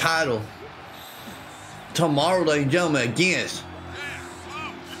defending their title tomorrow, ladies and gentlemen, against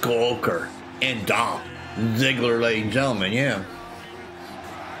Skulker and Dolph Ziggler, ladies and gentlemen, yeah.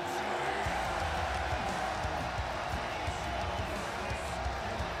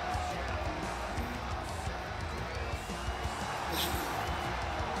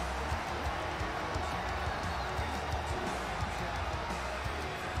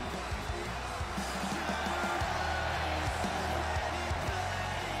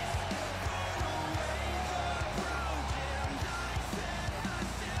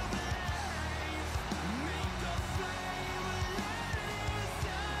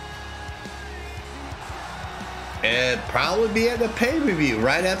 It'd probably be at the pay-per-view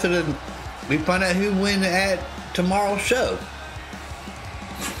right after we find out who wins at tomorrow's show.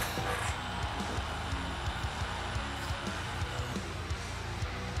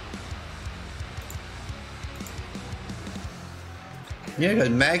 Yeah, because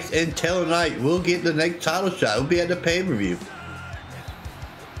Max and Taylor Knight will get the next title shot. It'll be at the pay-per-view.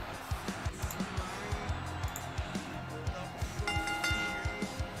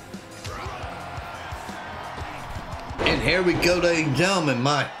 And here we go, ladies and gentlemen.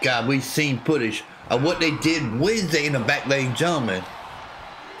 My God, we've seen footage of what they did Wednesday in the back, ladies and gentlemen.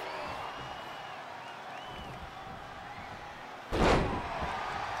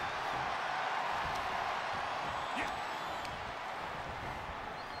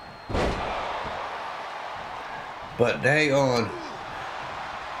 But dang on,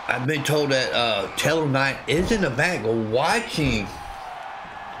 I've been told that Taylor Knight is in the back watching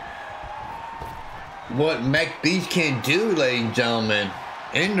what Mac Beast can do, ladies and gentlemen.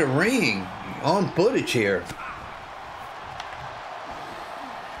 in the ring on footage here.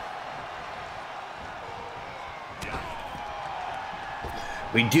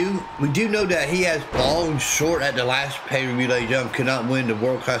 We do know that he has fallen short at the last pay-per-view, ladies and gentlemen. Could not win the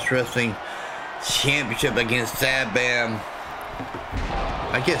World Class Wrestling Championship against Sadbam.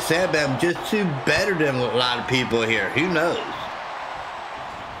 I guess Sadbam just too better than a lot of people here. Who knows?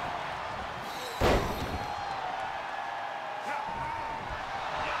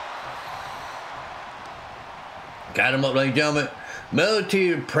 Got him up, ladies and gentlemen.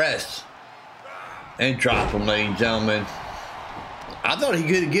 Military press. And drop him, ladies and gentlemen. I thought he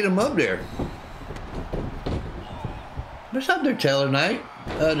could get him up there. What's up there, Taylor Knight?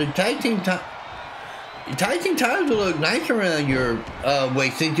 The tag team titles will look nice around your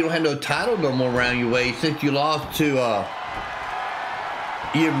waist since you don't have no title no more around your waist since you lost to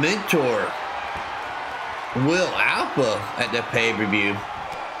your mentor, Will Alpha, at the pay-per-view.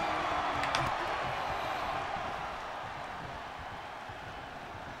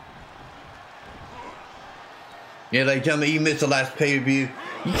 Yeah, ladies and gentlemen, you missed the last pay-per-view.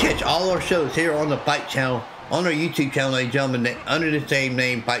 You catch all our shows here on the Fight Channel, on our YouTube channel, ladies and gentlemen, under the same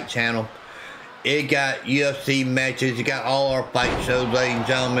name, Fight Channel. It got UFC matches. It got all our fight shows, ladies and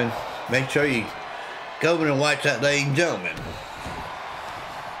gentlemen. Make sure you go over and watch that, ladies and gentlemen.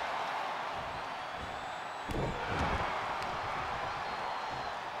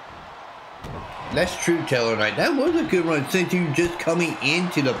 That's true, Taylor Knight. That was a good run since you just coming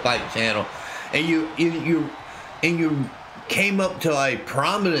into the Fight Channel, and you came up to a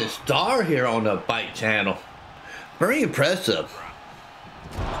prominent star here on the Fight Channel. Very impressive.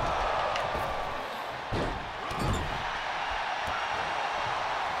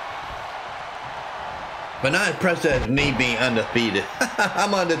 But not impressive as me being undefeated.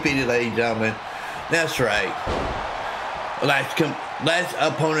 I'm undefeated, ladies and gentlemen. That's right. Last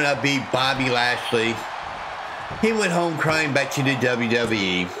opponent I beat, Bobby Lashley. He went home crying back to the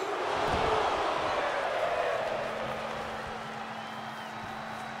WWE.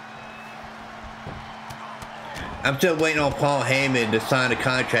 I'm still waiting on Paul Heyman to sign a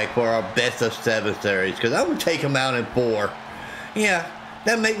contract for our best of 7 series, because I'm going to take him out in 4. Yeah,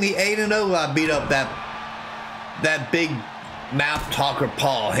 that make me 8-0. I beat up that big mouth talker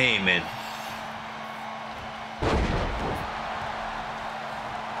Paul Heyman.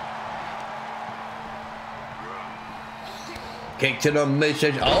 Kick to the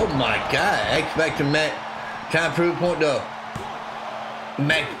midsection. Oh my God. X-Factor Matt trying to prove a point to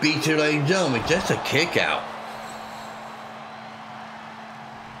Max beats her, ladies and gentlemen. Just a kick out.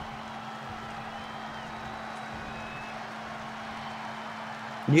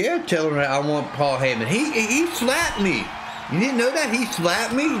 Yeah, tell her I want Paul Heyman. He slapped me. You didn't know that? He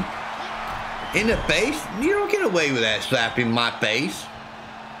slapped me in the face. You don't get away with that, slapping my face.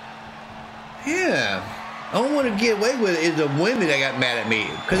 Yeah. I don't want to get away with it is the women that got mad at me,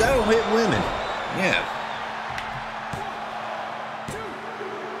 because I don't hit women. Yeah.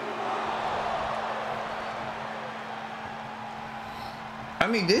 I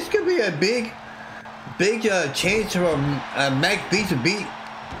mean, this could be a big chance for Max B to beat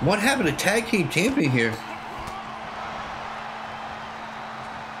what happened to tag team champion here.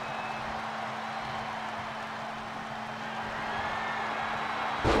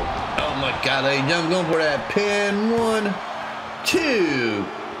 Oh my God, ladies and gentlemen, going for that pin. 1, 2.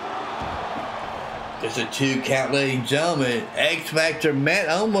 It's a 2 count, ladies and gentlemen. X Factor Matt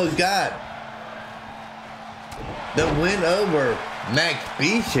almost got the win over Max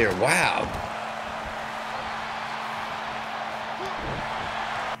Beast here. Wow.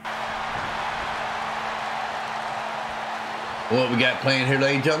 What we got playing here,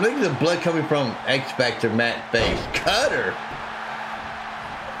 ladies and gentlemen? Look at the blood coming from X Factor Matt's face. Cutter.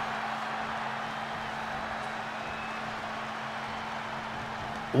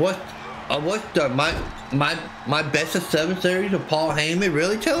 What's the my best of 7 series of Paul Heyman?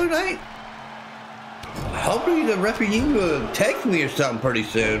 Really, Taylor Knight? Hopefully the referee will text me or something pretty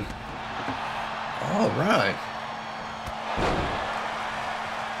soon. All right.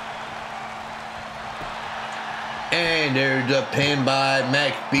 And there's a pin by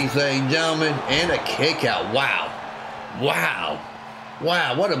Max Beast, ladies and gentlemen, and a kick out. Wow. Wow.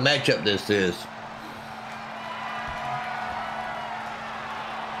 Wow, what a matchup this is.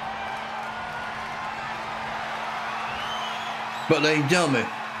 But ladies and gentlemen,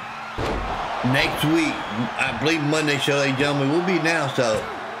 next week, I believe Monday show, ladies and gentlemen, will be announced of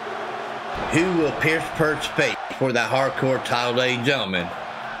who will Pierce Perk's face for that hardcore title, ladies and gentlemen.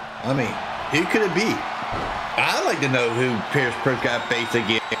 I mean, who could it be? I'd like to know who Pierce Perk got face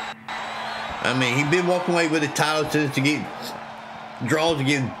again. I mean, he's been walking away with the title since draws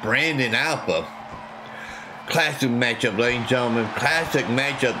against Brandon Alpha. Classic matchup, ladies and gentlemen. Classic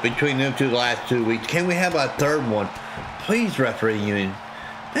matchup between them two the last 2 weeks. Can we have a third one? Please, referee union.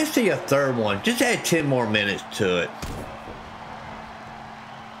 Let's see a third one. Just add 10 more minutes to it.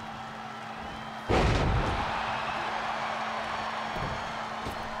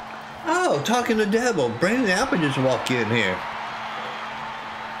 Oh, talking to the devil. Brandon Alpha just walked in here.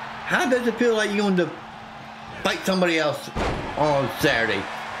 How does it feel like you're going to fight somebody else on Saturday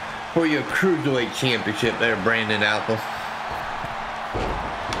for your Cruiserweight Championship there, Brandon Alpha?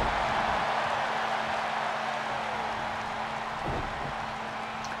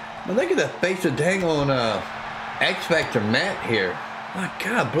 But look at the face of dang on X Factor Matt here. My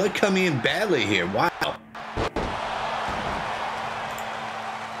God, blood coming in badly here. Wow.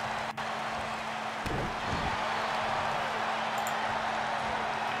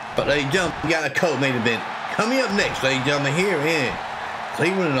 But ladies and gentlemen, we got a co-main event coming up next, ladies and gentlemen, here in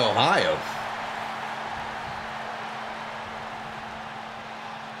Cleveland, Ohio.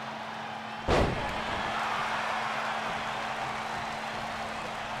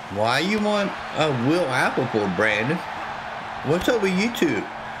 Why you want a Will Apple for, Brandon? What's up with you two?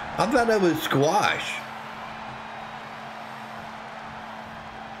 I thought that was squash.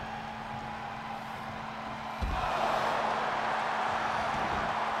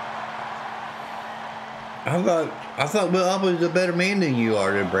 I thought Will Apple was a better man than you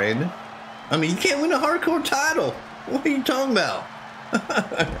are there, Brandon. I mean, you can't win a hardcore title. What are you talking about?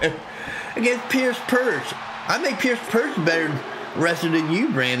 Against Pierce Purse. I make Pierce Purse better wrestler than you,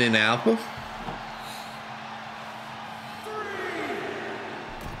 Brandon Alpha.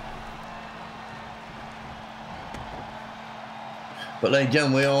 But ladies and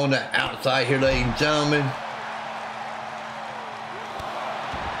gentlemen, we're on the outside here, ladies and gentlemen.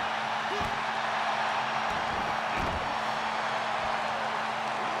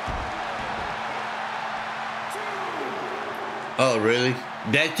 Oh, really?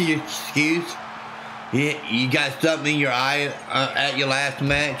 That's your excuse? Yeah, you got something in your eye at your last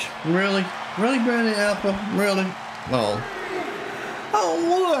match? Really? Really, Brandon Alpha? Really? Oh.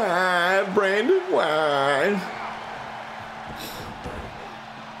 Oh, why, Brandon? Why?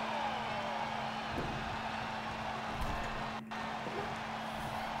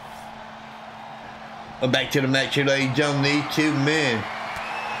 Well, back to the match here, ladies and gentlemen. These two men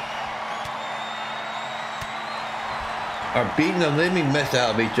are beating the living mess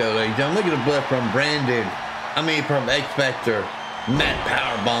out of each other, ladies and gentlemen. Look at the blood from from X Factor. Matt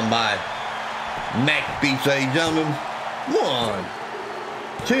powerbomb by Max Beats, ladies and gentlemen. 1,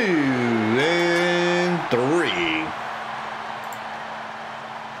 2, and 3.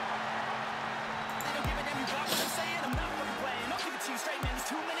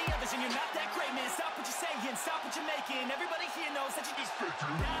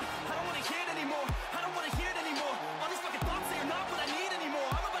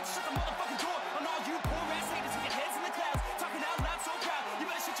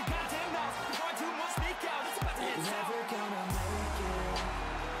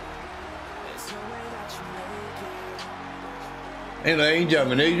 And ladies and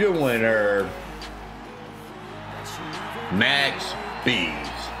gentlemen, here's your winner, Max Bees.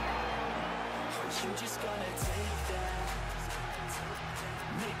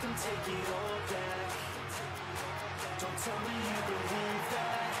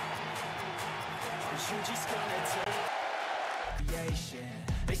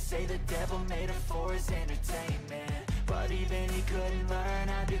 They say the devil made her for his entertainment, but even he couldn't learn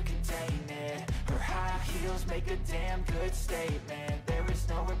how to contain it. Her high heels make a damn good statement. There is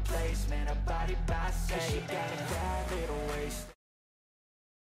no replacement, a body by Satan. She got a bad little waist.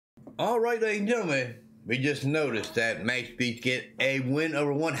 Alright, ladies and gentlemen, we just noticed that Max Beats get a win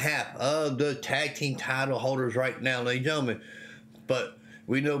over one half of the tag team title holders right now, ladies and gentlemen. But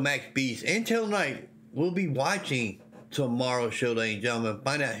we know Max Beats until tonight will be watching tomorrow's show, ladies and gentlemen.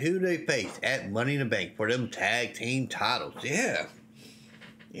 Find out who they face at Money in the Bank for them tag team titles. Yeah.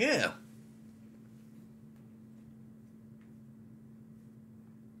 Yeah.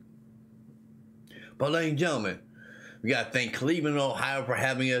 But ladies and gentlemen, we got to thank Cleveland, Ohio for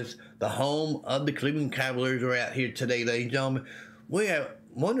having us. The home of the Cleveland Cavaliers are out here today, ladies and gentlemen. We have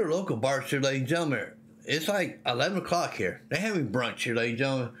one of the local bars here, ladies and gentlemen. It's like 11 o'clock here. They're having brunch here, ladies and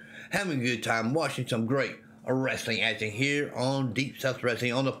gentlemen. Having a good time, watching some great wrestling action here on Deep South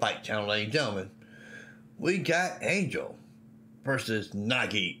Wrestling on the Fight Channel, ladies and gentlemen. We got Angel versus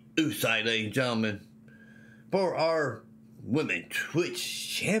Nagi Usui, ladies and gentlemen, for our Women Twitch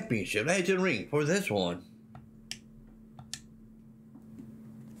Championship. Head to the ring for this one.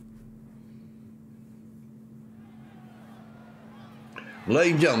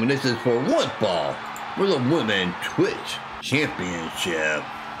 Ladies and gentlemen, this is for one fall for the Women Twitch Championship.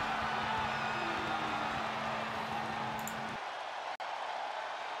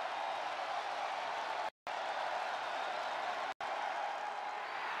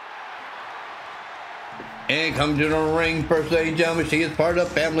 And come to the ring first, ladies and gentlemen, she is part of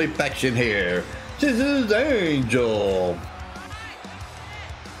the family faction here. This is Angel.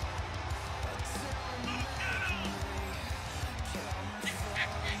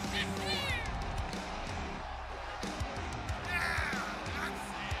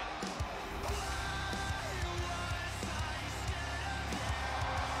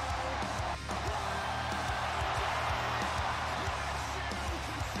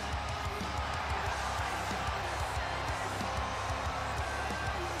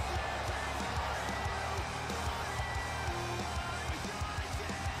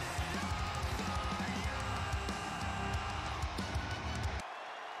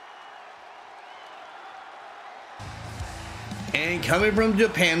 And coming from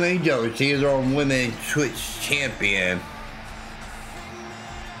Japan, ladies and gentlemen, she is our Women's Twitch Champion.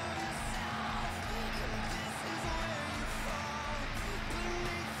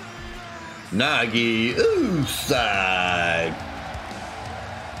 Nagi Usui.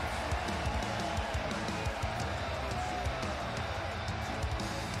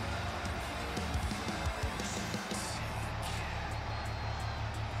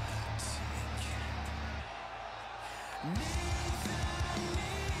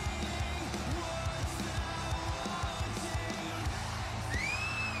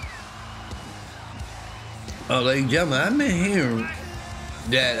 Oh, ladies and gentlemen, I've been hearing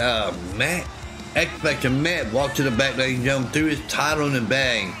that Matt, X-Faction Matt walked to the back, ladies and gentlemen, threw his title in the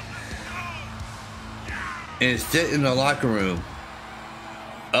bag and sit in the locker room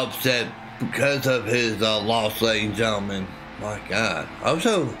upset because of his loss, ladies and gentlemen. My God.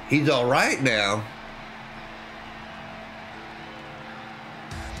 Also, he's all right now.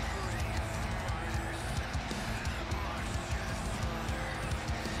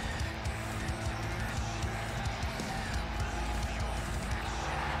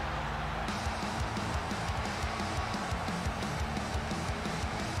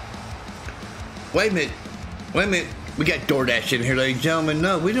 Wait a minute, we got DoorDash in here, ladies and gentlemen.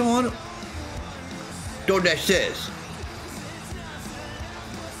 No, we don't want to. DoorDash says,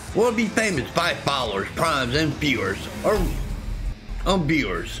 we'll be famous by followers, primes, and viewers, or on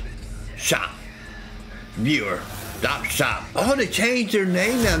viewers. Shop. Viewer.shop. Oh, they changed their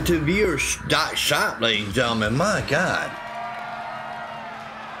name now to viewers.shop, ladies and gentlemen. My God.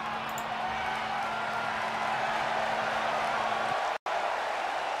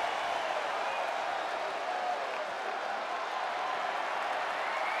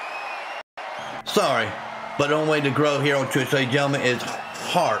 Sorry, but the only way to grow here on Twitch, ladies and gentlemen, is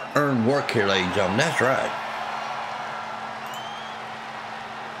hard-earned work here, ladies and gentlemen. That's right.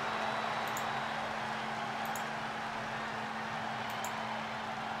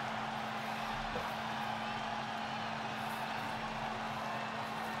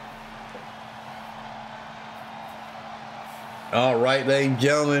 All right, ladies and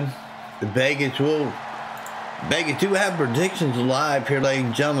gentlemen, the Vegas do have predictions live here, ladies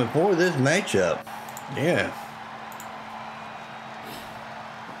and gentlemen, for this matchup. Yeah.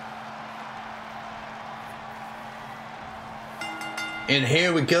 And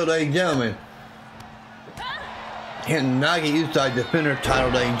here we go, ladies and gentlemen. And Nagi Usui defend her title,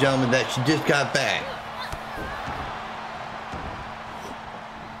 ladies and gentlemen, that she just got back.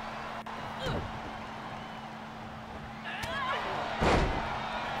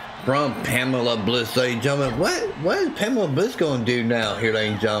 From Pamela Bliss, ladies and gentlemen. What is Pamela Bliss going to do now here,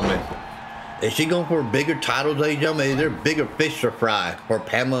 ladies and gentlemen? Is she going for bigger titles, ladies and gentlemen? Is there bigger fish to fry for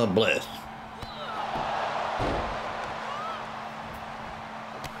Pamela Bliss?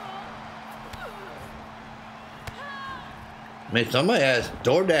 Man, somebody asked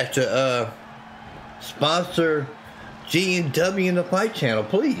DoorDash to sponsor G&W in the Fight Channel,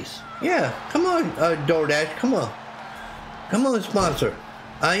 please. Yeah, come on, DoorDash, come on. Come on, sponsor.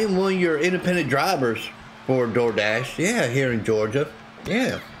 I am one of your independent drivers for DoorDash. Yeah, here in Georgia.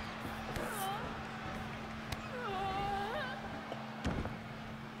 Yeah.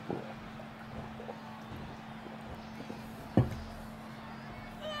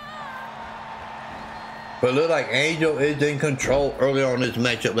 But it looks like Angel is in control early on this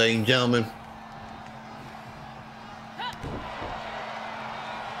matchup, ladies and gentlemen.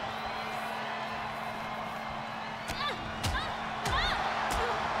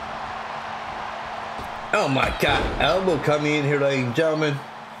 Oh my God, elbow coming in here, ladies and gentlemen.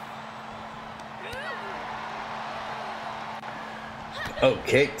 Oh,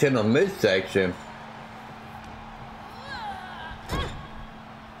 kick to the midsection.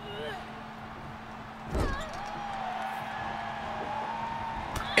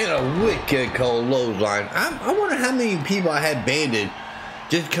 And a wicked cold clothesline. I wonder how many people I had banded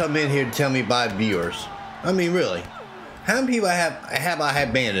just come in here to tell me by viewers. I mean, really. How many people have I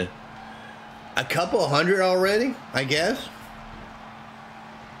had banded? A couple hundred already, I guess.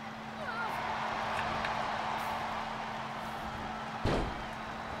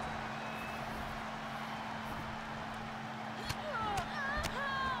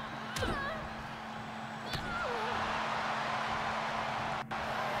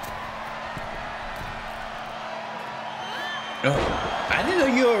 Oh, I didn't know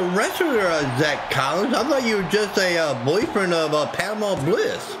you were a wrestler, Zach Collins. I thought you were just a boyfriend of Panama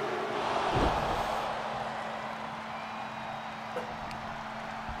Bliss.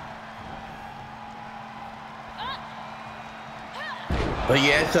 But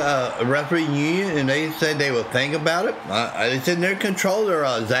yes, a referee union, and they said they would think about it. It's in their controller,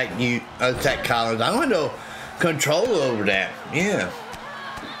 Zach Collins. I don't have no control over that. Yeah.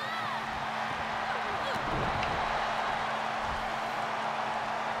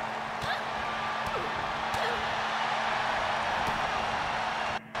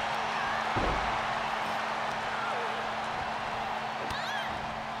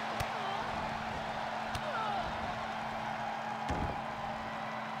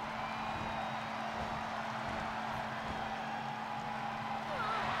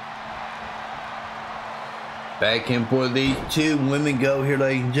 Back in for these two women go here,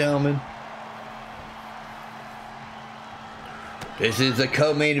 ladies and gentlemen. This is the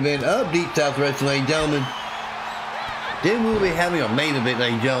co-main event of Deep South Wrestling, ladies and gentlemen. Then we'll be having a main event,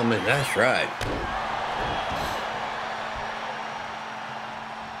 ladies and gentlemen. That's right.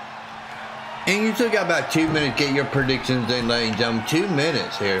 And you still got about 2 minutes to get your predictions in, ladies and gentlemen. 2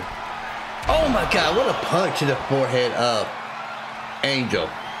 minutes here. Oh my God, what a punch to the forehead of Angel.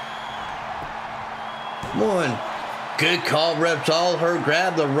 One good call, reps all her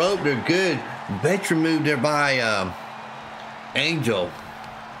grab the rope. They're good bench remove there by Angel.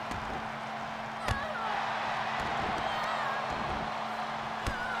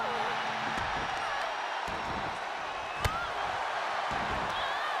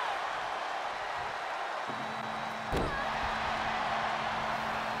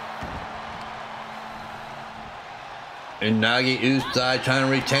 And Nagi Usui trying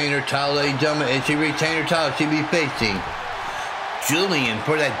to retain her title, ladies and gentlemen. If she retain her title, she'll be facing Julian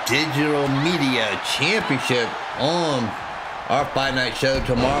for that Digital Media Championship on our Fight Night show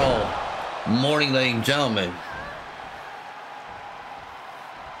tomorrow morning, ladies and gentlemen.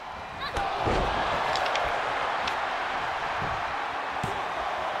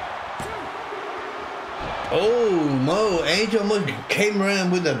 Oh, Mo, Angel almost came around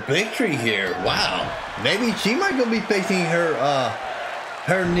with a victory here. Wow. Maybe she might go be facing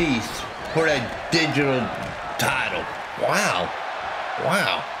her niece for that digital title. Wow.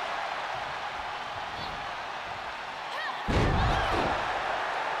 Wow.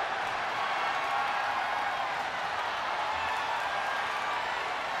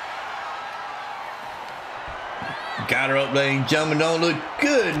 Got her up, ladies and gentlemen. Don't look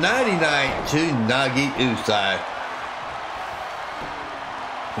good. 99 to Nagi Usui.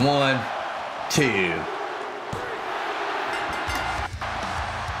 1, 2.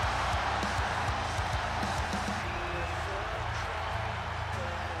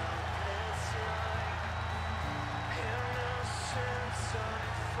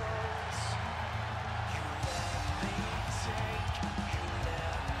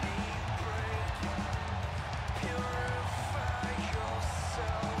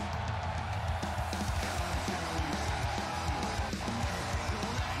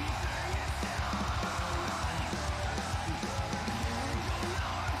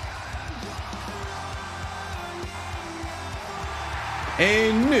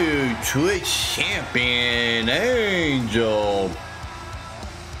 A new Twitch champion, Angel.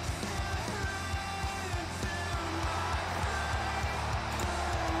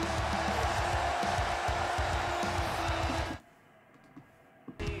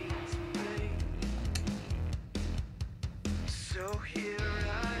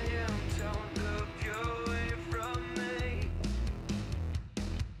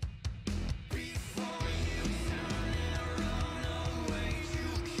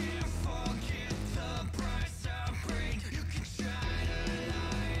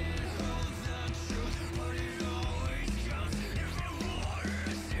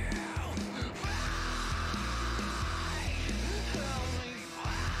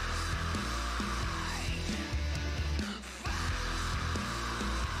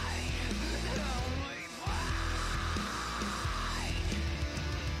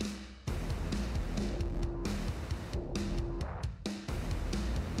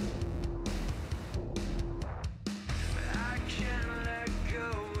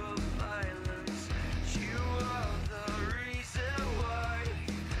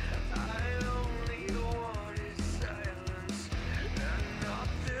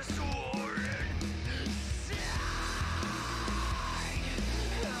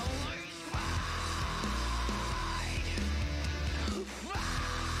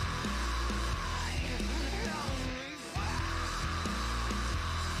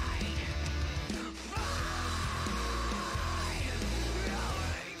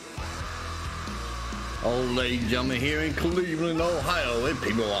 Oh, ladies and gentlemen, here in Cleveland, Ohio, and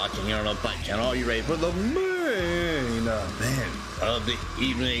people watching here on the Fight Channel, are you ready for the main event of the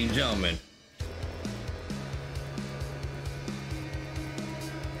evening, ladies and gentlemen?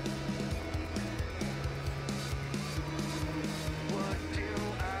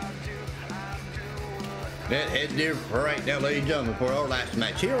 Let's head there right now, ladies and gentlemen, for our last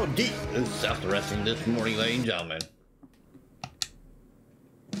match here on Deep South Wrestling this morning, ladies and gentlemen.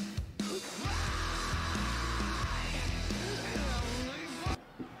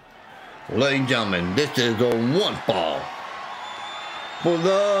 Ladies and gentlemen, this is the one fall for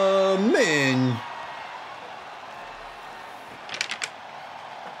the men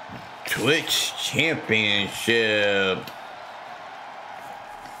Twitch Championship.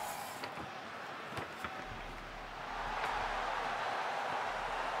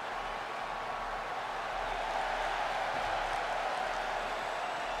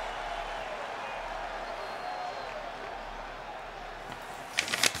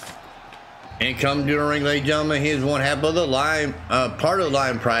 And come to the ring, ladies and gentlemen, here's one half of the line, part of the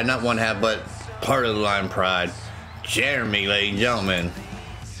line pride, not one half, but part of the line pride, Jeremy, ladies and gentlemen.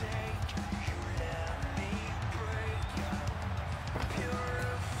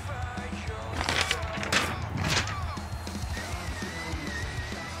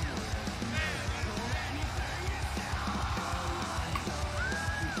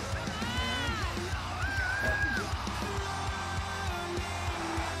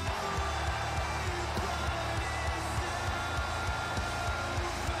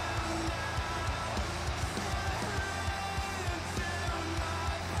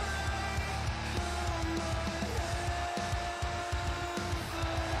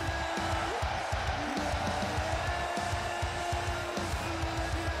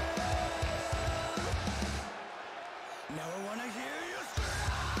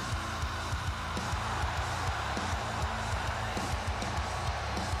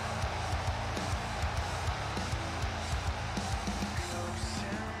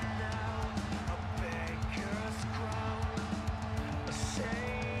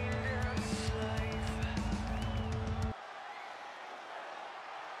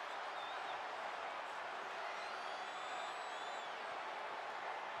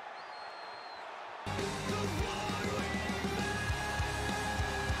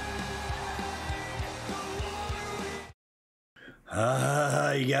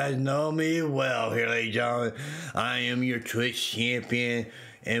 You guys know me well here, ladies and gentlemen. I am your Twitch champion,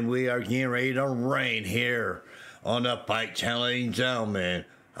 and we are getting ready to reign here on the Fight Channel, ladies and gentlemen.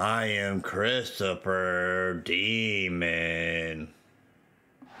 I am Christopher Demon.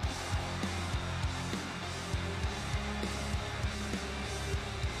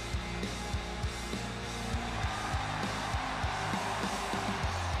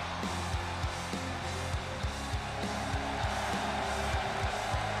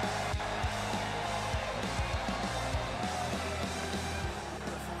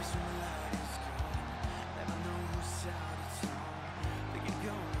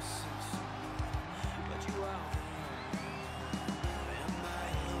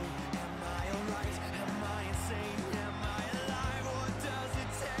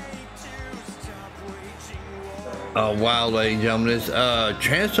 Wow, ladies and gentlemen, this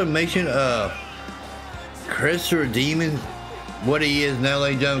transformation of Christopher Demon, what he is now,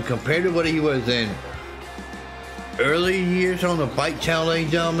 ladies and gentlemen, compared to what he was in early years on the Fight Channel, ladies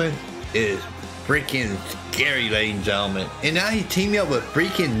and gentlemen, is freaking scary, ladies and gentlemen. And now he's teaming up with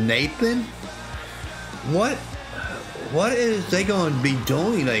freaking Nathan. What is they going to be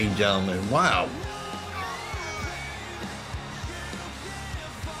doing, ladies and gentlemen? Wow.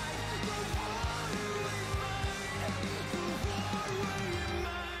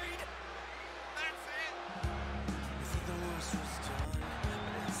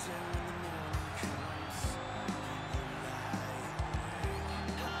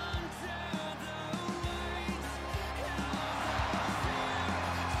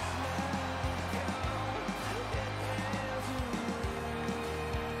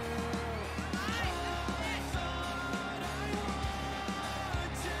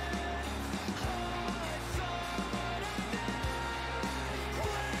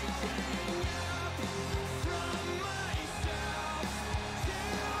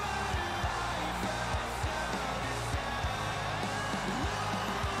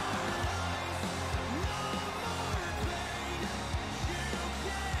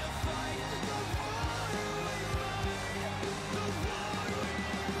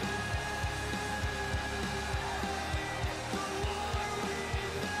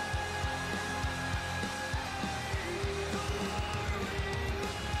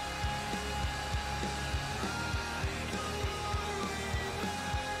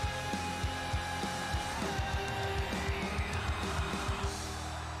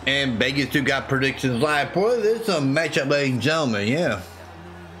 And Vegas too got predictions live. Boy, this is a matchup, ladies and gentlemen. Yeah.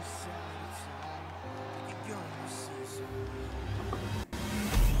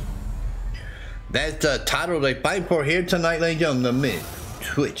 That's the title they fight for here tonight, ladies and gentlemen. The Mick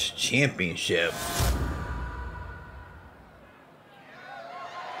Twitch Championship.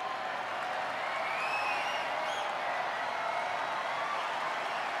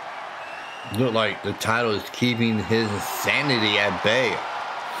 Look like the title is keeping his insanity at bay.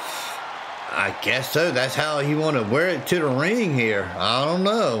 I guess so. That's how he want to wear it to the ring here. I don't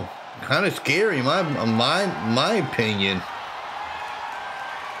know. Kind of scary, my opinion.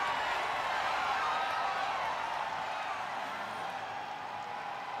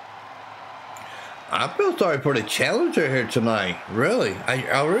 I feel sorry for the challenger here tonight. Really,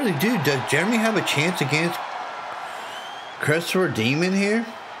 I really do. Does Jeremy have a chance against Christopher Demon here?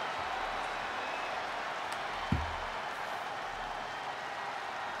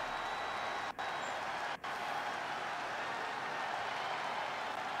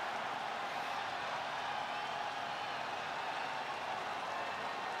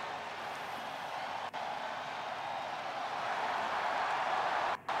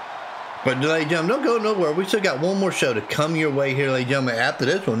 But ladies and gentlemen, don't go nowhere. We still got one more show to come your way here, ladies and gentlemen. After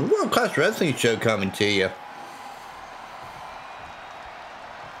this one, World Class Wrestling show coming to you.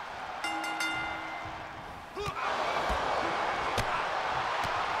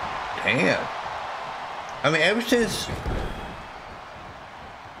 Damn. I mean, ever since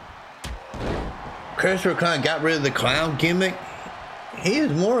Christopher kind of got rid of the clown gimmick, he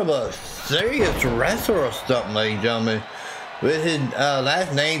is more of a serious wrestler or something, ladies and gentlemen. With his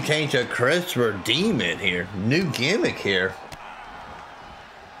last name changed to Christopher Demon here. New gimmick here.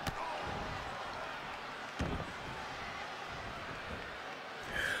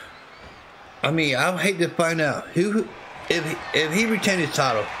 I mean, I would hate to find out who, if he retains his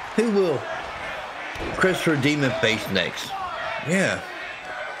title, who will Christopher Demon face next? Yeah.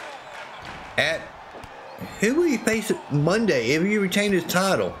 Who will he face Monday if he retains his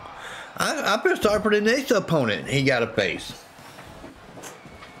title? I feel sorry for the next opponent he got to face.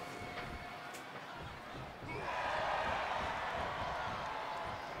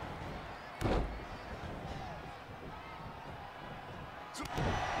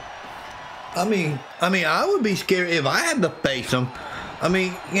 I mean, I would be scared if I had to face him. I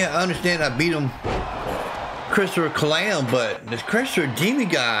mean, yeah, I understand I beat him, Christopher Clown, but this Christopher Demon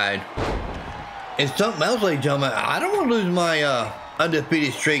guy is something else, ladies and gentlemen. I don't want to lose my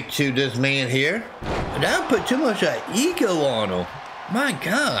undefeated streak to this man here. That would put too much ego on him. My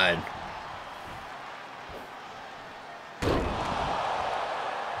God.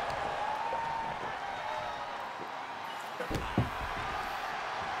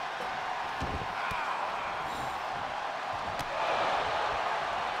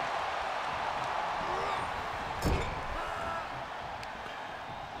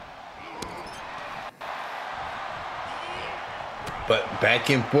 But back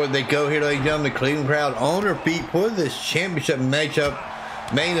and forth they go here, ladies and gentlemen. The Cleveland crowd on their feet for this championship matchup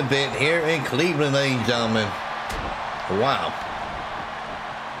main event here in Cleveland, ladies and gentlemen. Wow.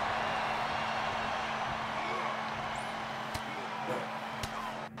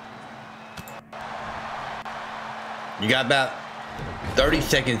 You got about 30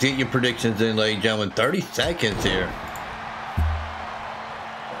 seconds to get your predictions in, ladies and gentlemen. 30 seconds here.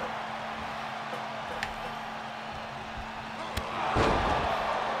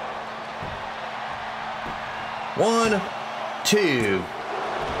 One, two.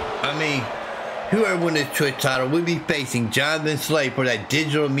 I mean, whoever wins this Twitch title will be facing Jonathan Slade for that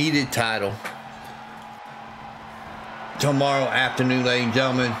digital media title tomorrow afternoon, ladies and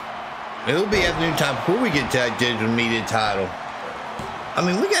gentlemen. It will be afternoon time before we get to that digital media title. I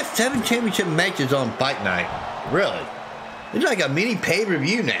mean, we got 7 championship matches on Fight Night. Really? It's like a mini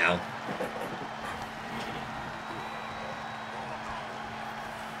pay-per-view now.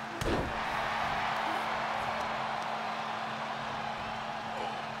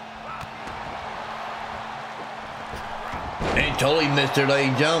 And totally missed her, ladies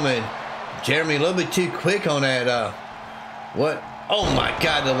and gentlemen. Jeremy a little bit too quick on that, what? Oh my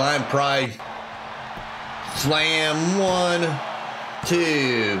God, the line prize. Slam, 1,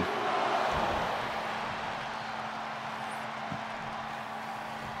 2.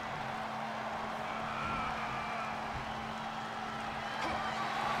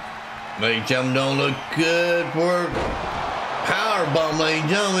 Ladies and gentlemen, don't look good for powerbomb, ladies and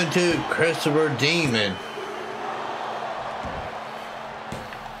gentlemen, to Christopher Demon.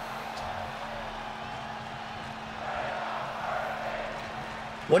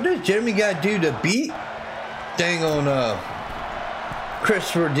 What does Jeremy got to do to beat dang on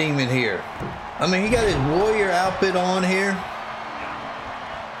Christopher Demon here. I mean, he got his warrior outfit on here.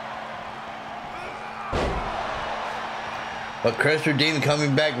 But Christopher Demon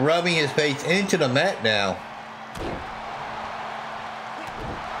coming back, rubbing his face into the mat now.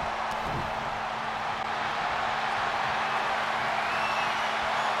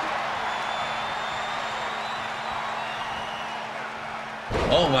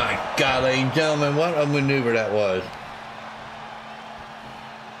 Oh my God, ladies and gentlemen, what a maneuver that was.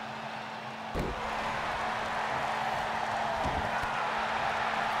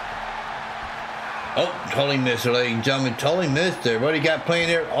 Oh, totally missed her, ladies and gentlemen. Totally missed her. What he got playing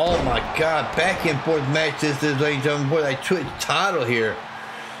there? Oh my God, back and forth match this is, ladies and gentlemen. Boy, that Twitch title here.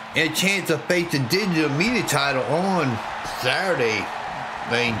 And a chance to face the digital media title on Saturday,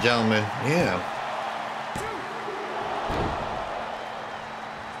 ladies and gentlemen. Yeah.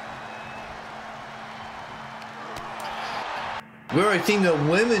 We already seen the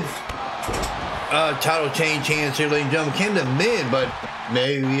women's title change hands here, ladies and gentlemen. Came to men, but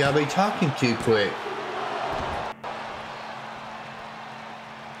maybe I'll be talking too quick.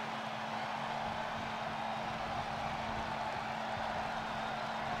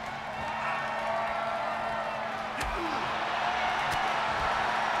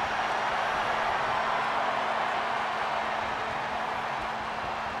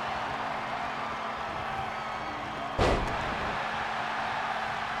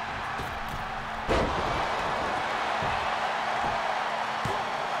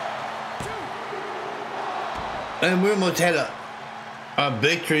 And we almost had a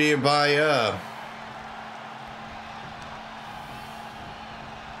victory here by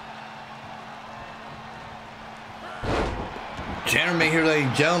Jeremy here, ladies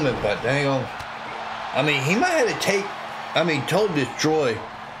and gentlemen, but dang on. I mean, he might have to take, totally destroy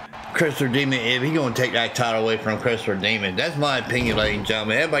Christopher Demon if he's going to take that title away from Christopher Demon. That's my opinion, ladies and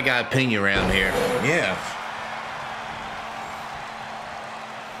gentlemen. Everybody got an opinion around here. Yeah.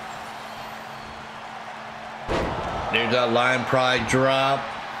 There's a Lion Pride drop.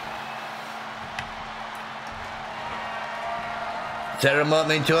 Set him up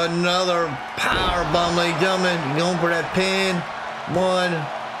into another power bomb, ladies and gentlemen. Going for that pin. 1,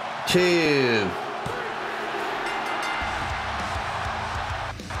 2.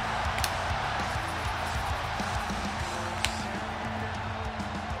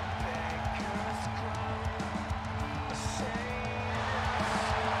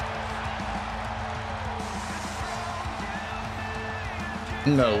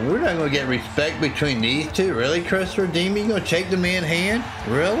 No, we're not going to get respect between these two. Really, Christopher Demon? You going to shake the man's hand?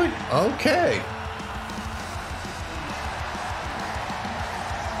 Really? Okay.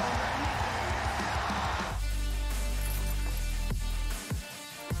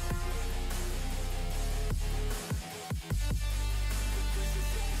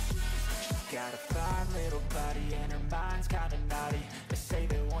 Got a fine little body and her mind's kinda naughty. They say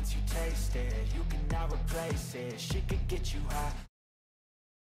that once you taste it, you cannot replace it. She could get you high.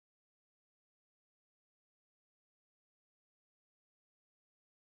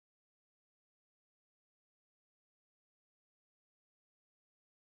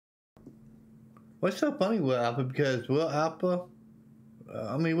 What's so funny, Will Alpha? Because Will Alpha,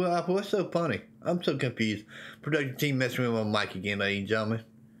 what's so funny? I'm so confused. Production team messing with my mic again, ladies and gentlemen.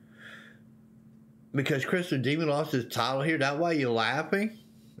 Because Christopher Demon lost his title here, that why you laughing?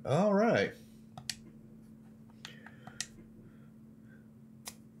 All right.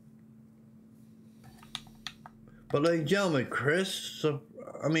 But ladies and gentlemen,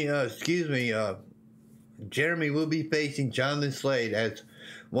 Jeremy will be facing Jonathan Slade as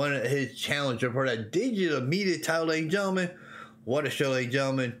one of his challenger for that digital media title, ladies and gentlemen. What a show, ladies and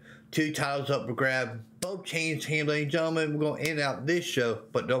gentlemen. 2 titles up for grab. Both changed hands, ladies and gentlemen. We're going to end out this show,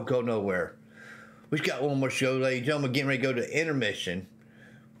 but don't go nowhere. We've got one more show, ladies and gentlemen. Getting ready to go to intermission.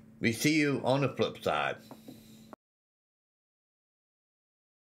 We see you on the flip side.